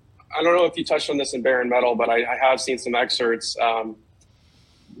don't know if you touched on this in Bare and Metal, but I have seen some excerpts.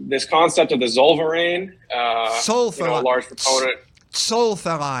 This concept of the Zolvarane, a large proponent.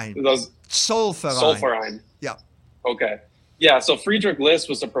 Sulfurine. Sulfurine. Yeah. Okay. Yeah, so Friedrich List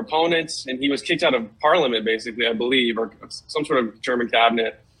was a proponent, and he was kicked out of parliament, basically, I believe, or some sort of German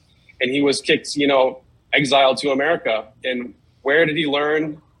cabinet. And he was kicked, exiled to America. And where did he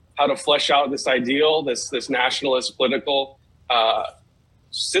learn how to flesh out this ideal, this nationalist political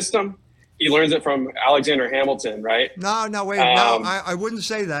system? He learns it from Alexander Hamilton, right? No, wait. No, I wouldn't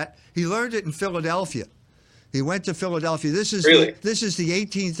say that. He learned it in Philadelphia. He went to Philadelphia. This is the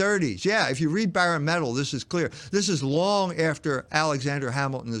 1830s. Yeah, if you read Bare and Metal, this is clear. This is long after Alexander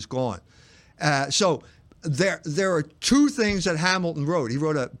Hamilton is gone. So there are two things that Hamilton wrote. He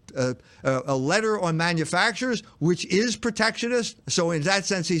wrote a letter on manufacturers, which is protectionist. So in that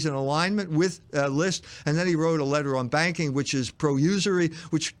sense, he's in alignment with List. And then he wrote a letter on banking, which is pro-usury,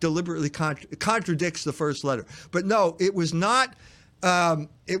 which deliberately contradicts the first letter. But no, it was not.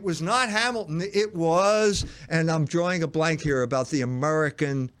 It was not Hamilton. It was, and I'm drawing a blank here about the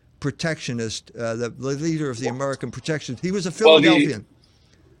American protectionist, the leader of the American protectionists. He was a Philadelphian.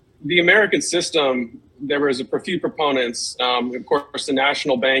 Well, the American system, there was a few proponents. Of course, the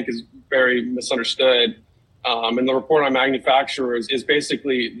National Bank is very misunderstood. And the report on manufacturers is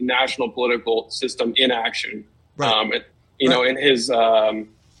basically the national political system in action. Right. In his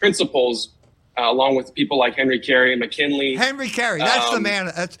principles, along with people like Henry Carey and McKinley. Henry Carey, that's the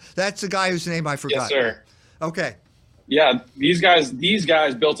man. That's the guy whose name I forgot. Yes, sir. Okay. Yeah, these guys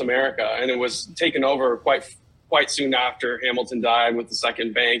built America, and it was taken over quite soon after Hamilton died with the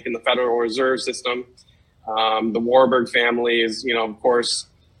second bank and the Federal Reserve System. The Warburg family is, of course,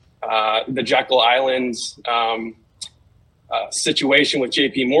 the Jekyll Islands situation with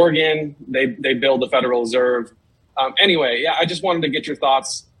J.P. Morgan. They build the Federal Reserve. Anyway, yeah, I just wanted to get your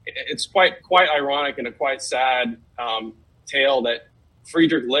thoughts. It's quite ironic and a quite sad tale that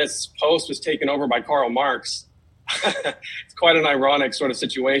Friedrich List's post was taken over by Karl Marx. It's quite an ironic sort of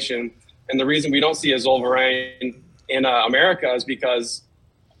situation. And the reason we don't see a Zolvarane in America is because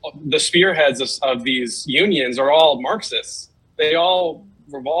the spearheads of these unions are all Marxists. They all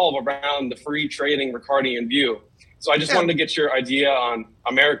revolve around the free trading Ricardian view. So I just wanted to get your idea on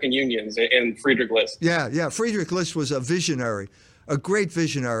American unions and Friedrich List. Yeah. Friedrich List was a visionary. A great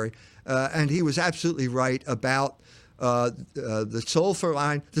visionary, and he was absolutely right about the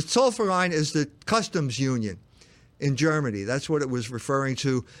Zollverein. The Zollverein is the customs union in Germany. That's what it was referring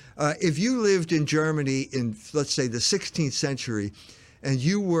to. If you lived in Germany in, let's say, the 16th century, and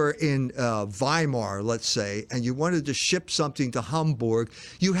you were in Weimar, let's say, and you wanted to ship something to Hamburg,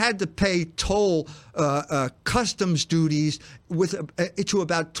 you had to pay toll customs duties to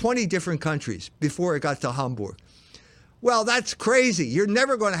about 20 different countries before it got to Hamburg. Well, that's crazy. You're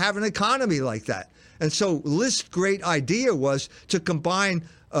never going to have an economy like that. And so List's great idea was to combine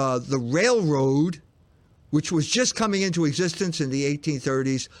the railroad, which was just coming into existence in the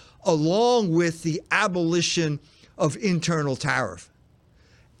 1830s, along with the abolition of internal tariff.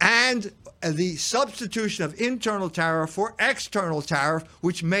 And the substitution of internal tariff for external tariff,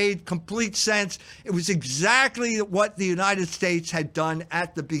 which made complete sense. It was exactly what the United States had done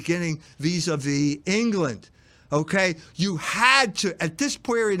at the beginning vis-a-vis England. Okay, you had to, at this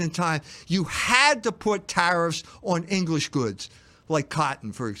period in time, you had to put tariffs on English goods, like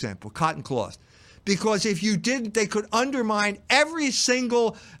cotton, for example, cotton cloth. Because if you didn't, they could undermine every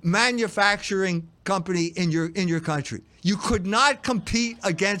single manufacturing company in your country. You could not compete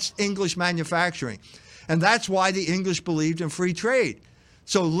against English manufacturing. And that's why the English believed in free trade.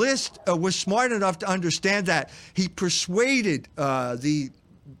 So List was smart enough to understand that. He persuaded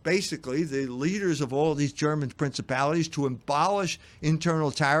basically the leaders of all these German principalities to abolish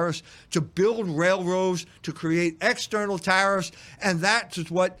internal tariffs, to build railroads, to create external tariffs, and that is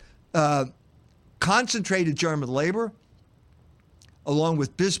what concentrated German labor, along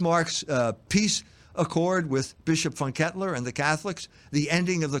with Bismarck's peace accord with Bishop von Kettler and the Catholics, the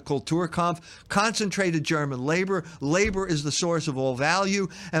ending of the Kulturkampf, concentrated German labor. Labor is the source of all value.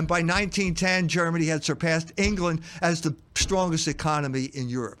 And by 1910, Germany had surpassed England as the strongest economy in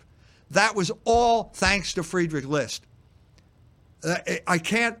Europe. That was all thanks to Friedrich List. I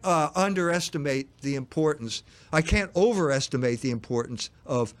can't underestimate the importance. I can't overestimate the importance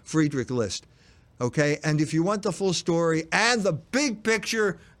of Friedrich List. Okay, and if you want the full story and the big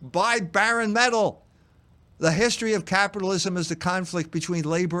picture by Baron Metal, The History of Capitalism as the Conflict Between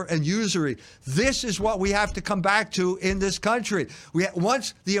Labor and Usury. This is what we have to come back to in this country.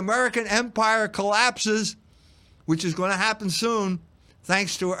 Once the American empire collapses, which is going to happen soon,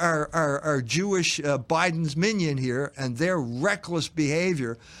 thanks to our Jewish Biden's minion here and their reckless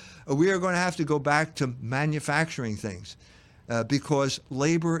behavior, we are going to have to go back to manufacturing things because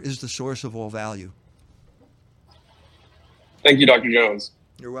labor is the source of all value. Thank you, Dr. Jones.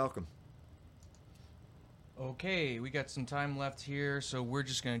 You're welcome. Okay, we got some time left here, so we're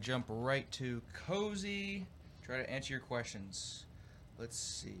just going to jump right to Cozy, try to answer your questions. Let's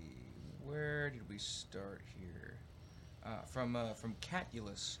see, where did we start here? From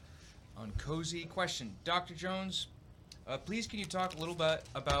Catulus on Cozy. Question, Dr. Jones, please can you talk a little bit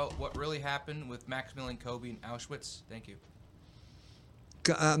about what really happened with Maximilian Kolbe in Auschwitz? Thank you.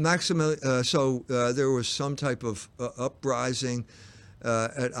 There was some type of uprising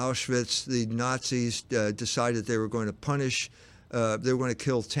at Auschwitz. The Nazis decided they were going to punish, they were going to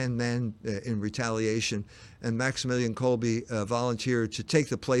kill 10 men in retaliation, and Maximilian Kolbe volunteered to take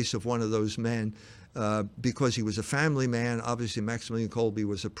the place of one of those men because he was a family man. Obviously, Maximilian Kolbe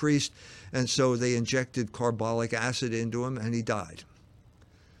was a priest, and so they injected carbolic acid into him, and he died.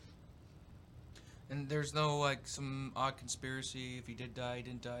 And there's no, like, some odd conspiracy if he did die, he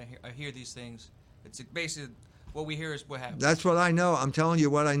didn't die. I hear these things. It's basically... What we hear is what happened. That's what I know. I'm telling you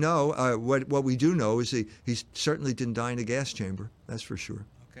what I know. What we do know is he certainly didn't die in a gas chamber. That's for sure.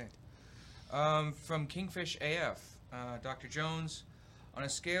 Okay. From Kingfish AF, Dr. Jones, on a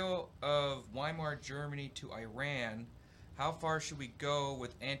scale of Weimar Germany to Iran, how far should we go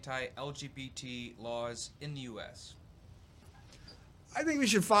with anti-LGBT laws in the U.S.? I think we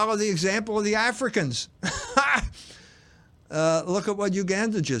should follow the example of the Africans. Look at what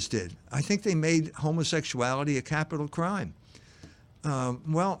Uganda just did. I think they made homosexuality a capital crime.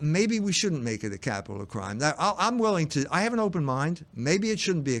 Well, maybe we shouldn't make it a capital crime. I'm willing to. I have an open mind. Maybe it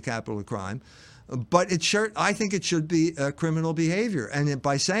shouldn't be a capital crime, but I think it should be criminal behavior. And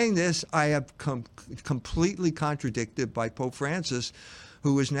by saying this, I have completely contradicted by Pope Francis,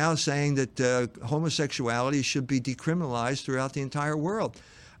 who is now saying that homosexuality should be decriminalized throughout the entire world.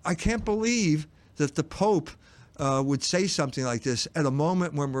 I can't believe that the Pope would say something like this at a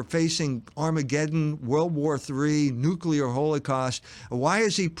moment when we're facing Armageddon, World War III, nuclear holocaust. Why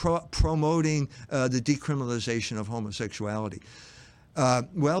is he promoting the decriminalization of homosexuality?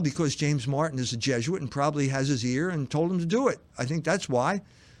 Well, because James Martin is a Jesuit and probably has his ear and told him to do it. I think that's why.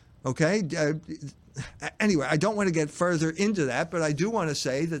 Okay? Anyway, I don't want to get further into that, but I do want to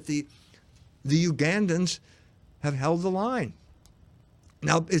say that the Ugandans have held the line.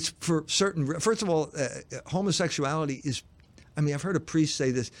 Now, it's for certain. First of all, homosexuality is, I've heard a priest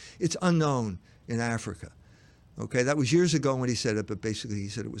say this, it's unknown in Africa. Okay, that was years ago when he said it, but basically he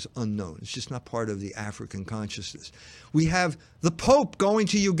said it was unknown. It's just not part of the African consciousness. We have the Pope going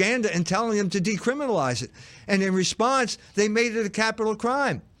to Uganda and telling them to decriminalize it. And in response, they made it a capital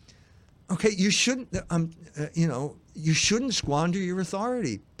crime. Okay, you shouldn't, you shouldn't squander your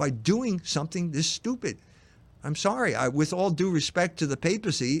authority by doing something this stupid. I'm sorry. With all due respect to the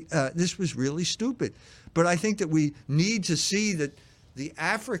papacy, this was really stupid. But I think that we need to see that the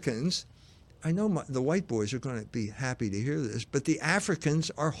Africans, I know the white boys are going to be happy to hear this, but the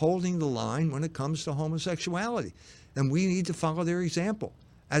Africans are holding the line when it comes to homosexuality. And we need to follow their example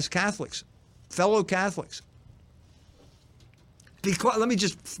as Catholics, fellow Catholics. Let me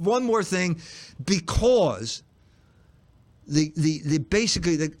just, one more thing, because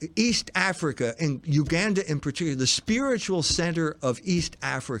basically the East Africa and Uganda in particular, the spiritual center of East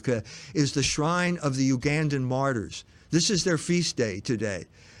Africa is the shrine of the Ugandan martyrs. This is their feast day today.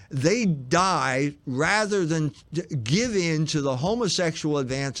 They died rather than give in to the homosexual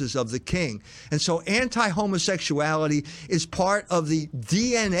advances of the king. And so anti-homosexuality is part of the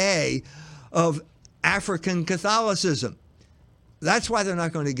DNA of African Catholicism. That's why they're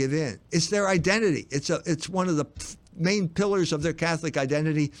not going to give in. It's their identity. It's one of the main pillars of their Catholic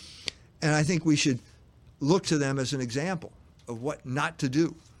identity, and I think we should look to them as an example of what not to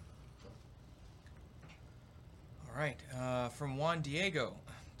do. All right, from Juan Diego,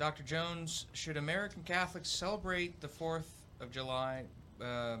 Dr. Jones, should American Catholics celebrate the 4th of July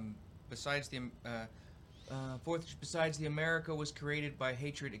besides the America was created by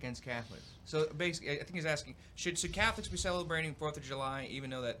hatred against Catholics? So basically, I think he's asking, should Catholics be celebrating 4th of July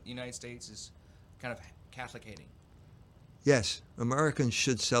even though that the United States is kind of Catholic hating? Yes, Americans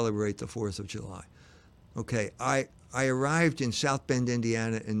should celebrate the 4th of July. Okay, I arrived in South Bend,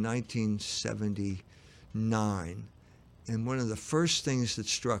 Indiana in 1979, and one of the first things that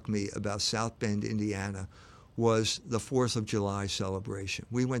struck me about South Bend, Indiana was the 4th of July celebration.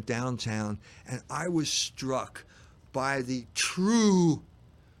 We went downtown, and I was struck by the true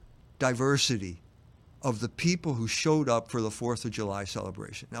diversity of the people who showed up for the 4th of July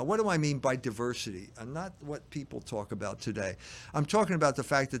celebration. Now, what do I mean by diversity? And not what people talk about today. I'm talking about the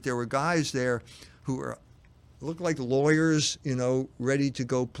fact that there were guys there who looked like lawyers, you know, ready to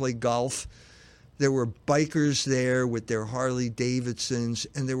go play golf. There were bikers there with their Harley Davidsons,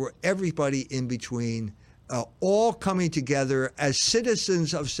 and there were everybody in between, all coming together as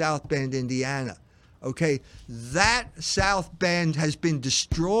citizens of South Bend, Indiana. Okay, that South Bend has been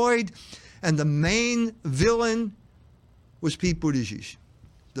destroyed, and the main villain was Pete Buttigieg,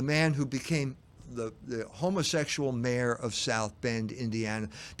 the man who became the homosexual mayor of South Bend, Indiana.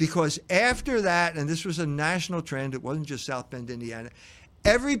 Because after that, and this was a national trend, it wasn't just South Bend, Indiana,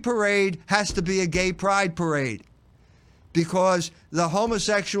 every parade has to be a gay pride parade, because the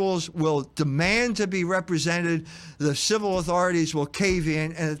homosexuals will demand to be represented, the civil authorities will cave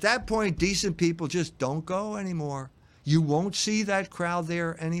in, and at that point, decent people just don't go anymore. You won't see that crowd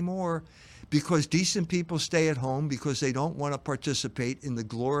there anymore, because decent people stay at home because they don't want to participate in the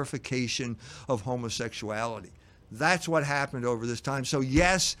glorification of homosexuality. That's what happened over this time. So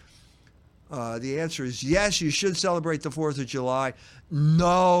yes, the answer is yes, you should celebrate the 4th of July.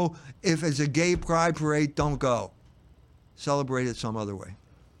 No, if it's a gay pride parade, don't go. Celebrate it some other way.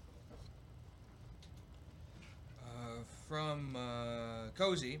 From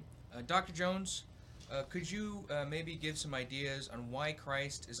Cozy, Dr. Jones, could you maybe give some ideas on why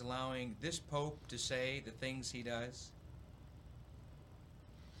Christ is allowing this Pope to say the things he does?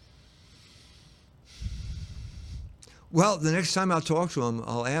 Well, the next time I'll talk to him,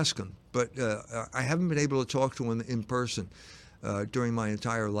 I'll ask him. But I haven't been able to talk to him in person during my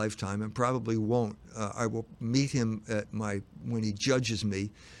entire lifetime, and probably won't. I will meet him at when he judges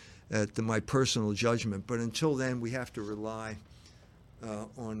me at my personal judgment. But until then, we have to rely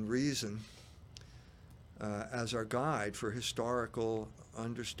on reason as our guide for historical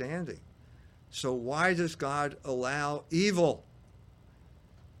understanding. So why does God allow evil?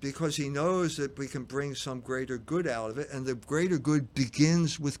 Because he knows that we can bring some greater good out of it, and the greater good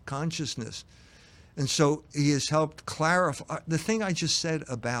begins with consciousness. And so he has helped clarify. The thing I just said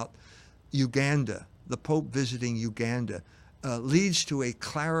about Uganda, the Pope visiting Uganda, leads to a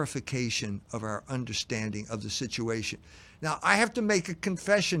clarification of our understanding of the situation. Now, I have to make a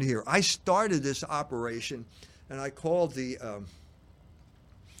confession here. I started this operation, and I called the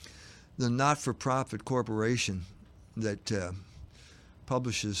not-for-profit corporation that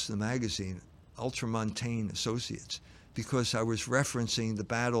publishes the magazine, Ultramontane Associates, because I was referencing the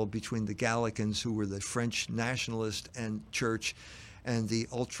battle between the Gallicans, who were the French nationalist and church, and the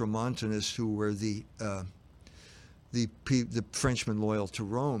Ultramontanists, who were the Frenchmen loyal to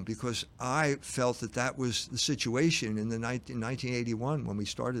Rome, because I felt that was the situation in 1981 when we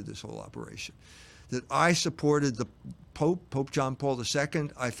started this whole operation. That I supported the Pope John Paul II.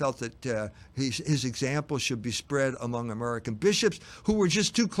 I felt that his example should be spread among American bishops who were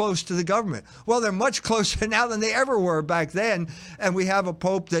just too close to the government. Well, they're much closer now than they ever were back then, and we have a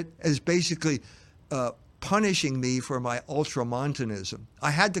Pope that is basically punishing me for my ultramontanism.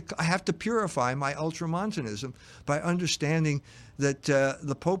 I have to purify my ultramontanism by understanding that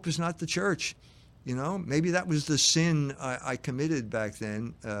the Pope is not the church. You know, maybe that was the sin I committed back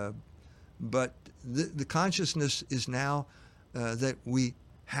then, but the consciousness is now that we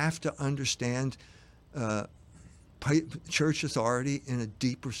have to understand church authority in a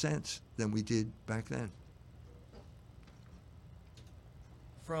deeper sense than we did back then.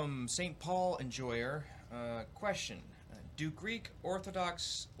 From St. Paul Enjoyer, question. Do Greek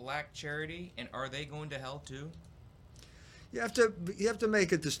Orthodox lack charity, and are they going to hell too? You have to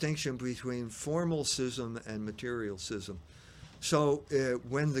make a distinction between formal schism and material schism. So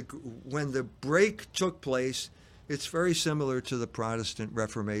when the break took place, it's very similar to the Protestant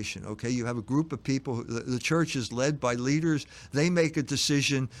Reformation. Okay, you have a group of people. The church is led by leaders. They make a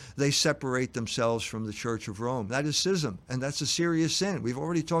decision. They separate themselves from the Church of Rome. That is schism, and that's a serious sin. We've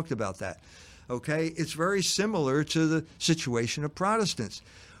already talked about that. Okay, it's very similar to the situation of Protestants.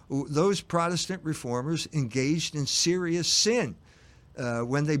 Those Protestant reformers engaged in serious sin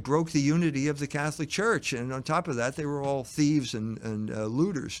when they broke the unity of the Catholic Church. And on top of that, they were all thieves and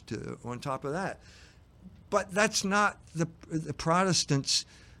looters on top of that. But that's not the Protestants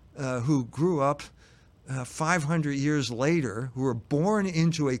who grew up 500 years later, who were born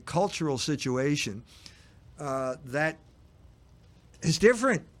into a cultural situation that is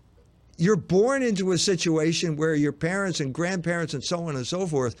different. You're born into a situation where your parents and grandparents and so on and so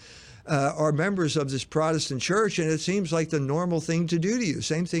forth are members of this Protestant church, and it seems like the normal thing to do to you.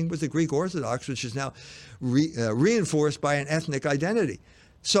 Same thing with the Greek Orthodox, which is now reinforced by an ethnic identity.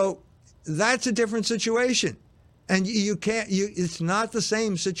 So that's a different situation. And you can't, it's not the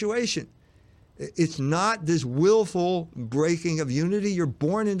same situation. It's not this willful breaking of unity. You're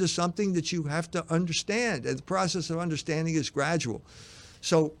born into something that you have to understand, and the process of understanding is gradual.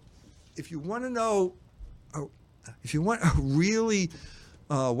 So if you want to know, if you want a really,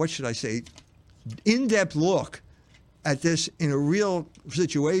 what should I say, in-depth look at this in a real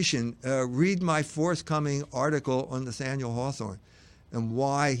situation, read my forthcoming article on Nathaniel Hawthorne and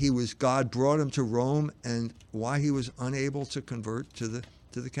why God brought him to Rome and why he was unable to convert to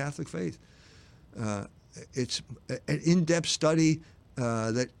the Catholic faith. It's an in-depth study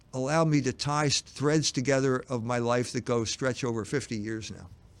that allowed me to tie threads together of my life that stretch over 50 years now.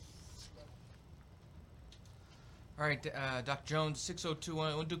 All right, Dr. Jones,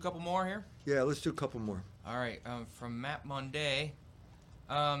 6021. Want to do a couple more here? Yeah, let's do a couple more. All right, from Matt Monday.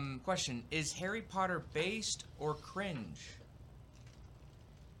 Question, is Harry Potter based or cringe?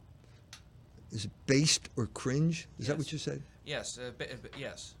 Is it based or cringe? Is that what you said? Yes,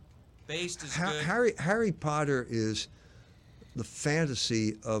 yes. Based is good. Harry Potter is the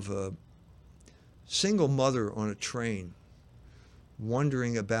fantasy of a single mother on a train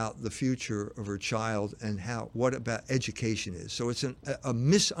wondering about the future of her child and what about education is. So it's a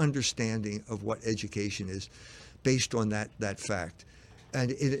misunderstanding of what education is based on that fact.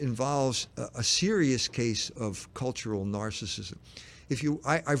 And it involves a serious case of cultural narcissism.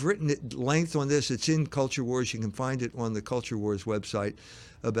 I've written at length on this. It's in Culture Wars. You can find it on the Culture Wars website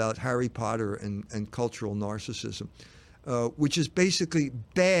about Harry Potter and cultural narcissism, which is basically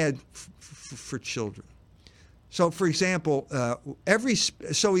bad for children. So, for example,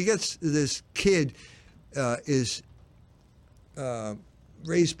 so he gets this kid is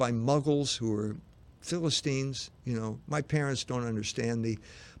raised by Muggles who are Philistines. My parents don't understand me,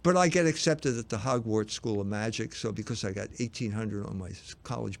 but I get accepted at the Hogwarts School of Magic. So because I got 1,800 on my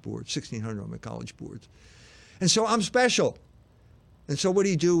college board, 1,600 on my college boards, and so I'm special. And so what do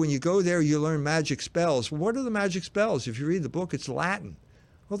you do when you go there? You learn magic spells. Well, what are the magic spells? If you read the book, it's Latin.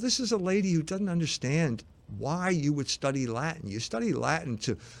 Well, this is a lady who doesn't understand why you would study Latin. You study Latin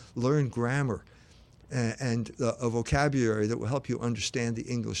to learn grammar and a vocabulary that will help you understand the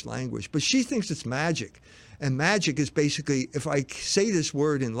English language. But she thinks it's magic. And magic is basically, if I say this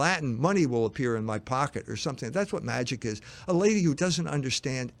word in Latin, money will appear in my pocket or something. That's what magic is. A lady who doesn't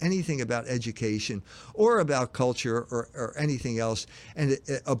understand anything about education or about culture or anything else, and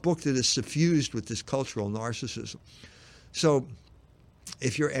a book that is suffused with this cultural narcissism. So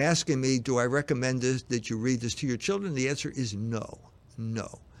if you're asking me, do I recommend that you read this to your children? The answer is no,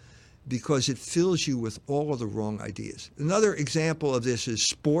 because it fills you with all of the wrong ideas. Another example of this is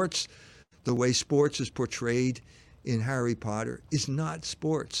sports. The way sports is portrayed in Harry Potter is not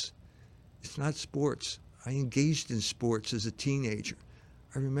sports. It's not sports. I engaged in sports as a teenager.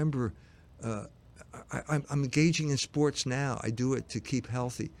 I remember I'm engaging in sports now. I do it to keep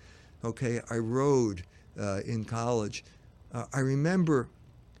healthy. Okay, I rode in college. I remember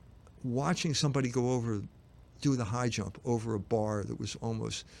watching somebody do the high jump over a bar that was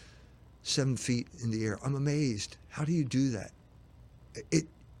almost 7 feet in the air. I'm amazed. How do you do that?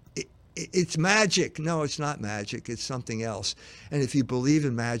 It's magic. No, it's not magic. It's something else. And if you believe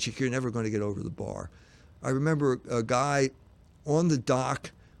in magic, you're never going to get over the bar. I remember a guy on the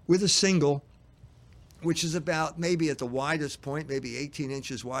dock with a single, which is about maybe at the widest point, maybe 18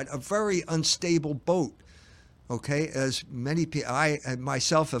 inches wide, a very unstable boat. Okay, as many people, I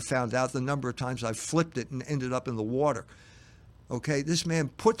myself have found out the number of times I've flipped it and ended up in the water. Okay, this man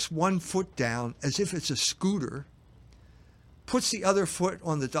puts one foot down as if it's a scooter, puts the other foot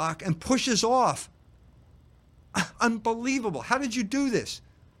on the dock and pushes off. Unbelievable. How did you do this?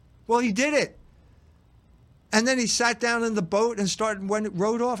 Well, he did it. And then he sat down in the boat and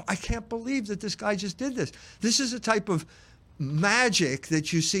rowed off. I can't believe that this guy just did this. This is a type of magic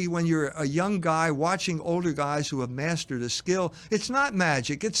that you see when you're a young guy watching older guys who have mastered a skill. It's not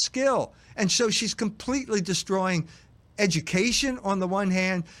magic, it's skill. And so she's completely destroying education on the one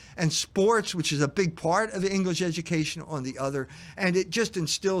hand and sports, which is a big part of English education, on the other. And it just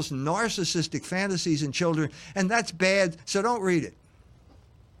instills narcissistic fantasies in children, and that's bad, so don't read it.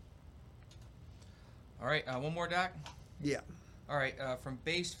 All right, one more, Doc? Yeah. All right, from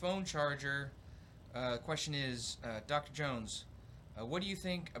Based Phone Charger, question is, Dr. Jones, what do you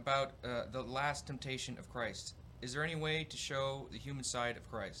think about the last temptation of Christ? Is there any way to show the human side of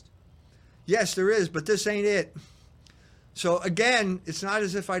Christ? Yes, there is, but this ain't it. So again, it's not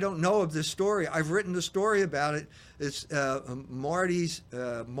as if I don't know of this story. I've written the story about it. It's Marty's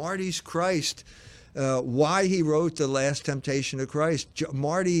Christ, why he wrote The Last Temptation of Christ.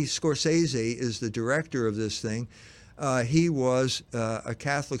 Marty Scorsese is the director of this thing. He was a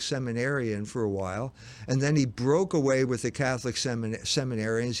Catholic seminarian for a while, and then he broke away with the Catholic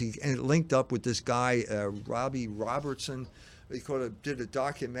seminarians. And linked up with this guy, Robbie Robertson. He did a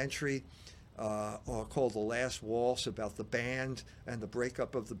documentary called The Last Waltz about the band and the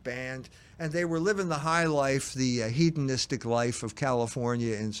breakup of the band. And they were living the high life, the hedonistic life of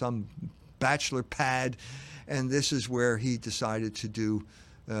California in some bachelor pad. And this is where he decided to do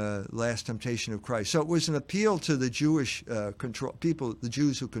Last Temptation of Christ. So it was an appeal to the Jewish people, the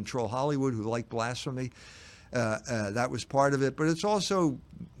Jews who control Hollywood, who like blasphemy. That was part of it. But it's also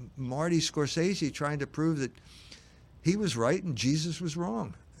Marty Scorsese trying to prove that he was right and Jesus was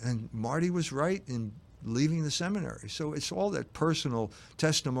wrong. And Marty was right in leaving the seminary. So it's all that personal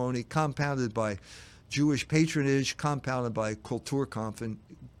testimony compounded by Jewish patronage, compounded by Kulturkampf. And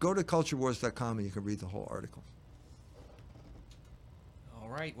go to culturewars.com and you can read the whole article. All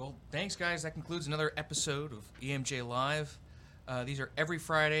right. Well, thanks, guys. That concludes another episode of EMJ Live. These are every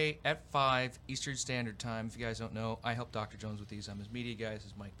Friday at 5 Eastern Standard Time. If you guys don't know, I help Dr. Jones with these. I'm his media guy. This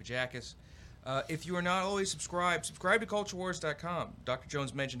is Mike Pajakis. If you are not always subscribe to culturewars.com. Dr.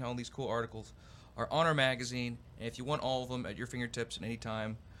 Jones mentioned how all these cool articles are on our magazine, and if you want all of them at your fingertips at any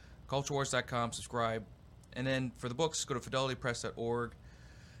time, culturewars.com, subscribe. And then for the books, go to fidelitypress.org.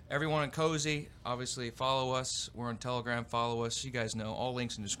 Everyone on Cozy, obviously follow us. We're on Telegram, follow us. You guys know, all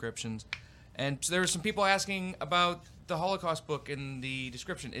links in descriptions. And there are some people asking about the Holocaust book in the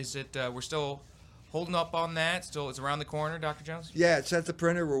description. Is it, we're still holding up on that? Still, it's around the corner, Dr. Jones? Yeah, it's at the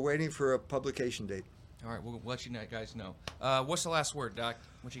printer. We're waiting for a publication date. All right, we'll let you guys know. What's the last word, Doc?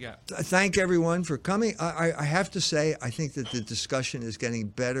 What you got? Thank everyone for coming. I have to say, I think that the discussion is getting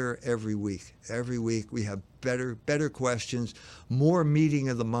better every week. Every week we have better questions, more meeting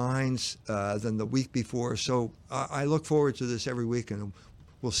of the minds than the week before. So I look forward to this every week, and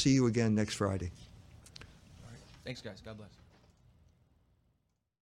we'll see you again next Friday. All right. Thanks, guys. God bless.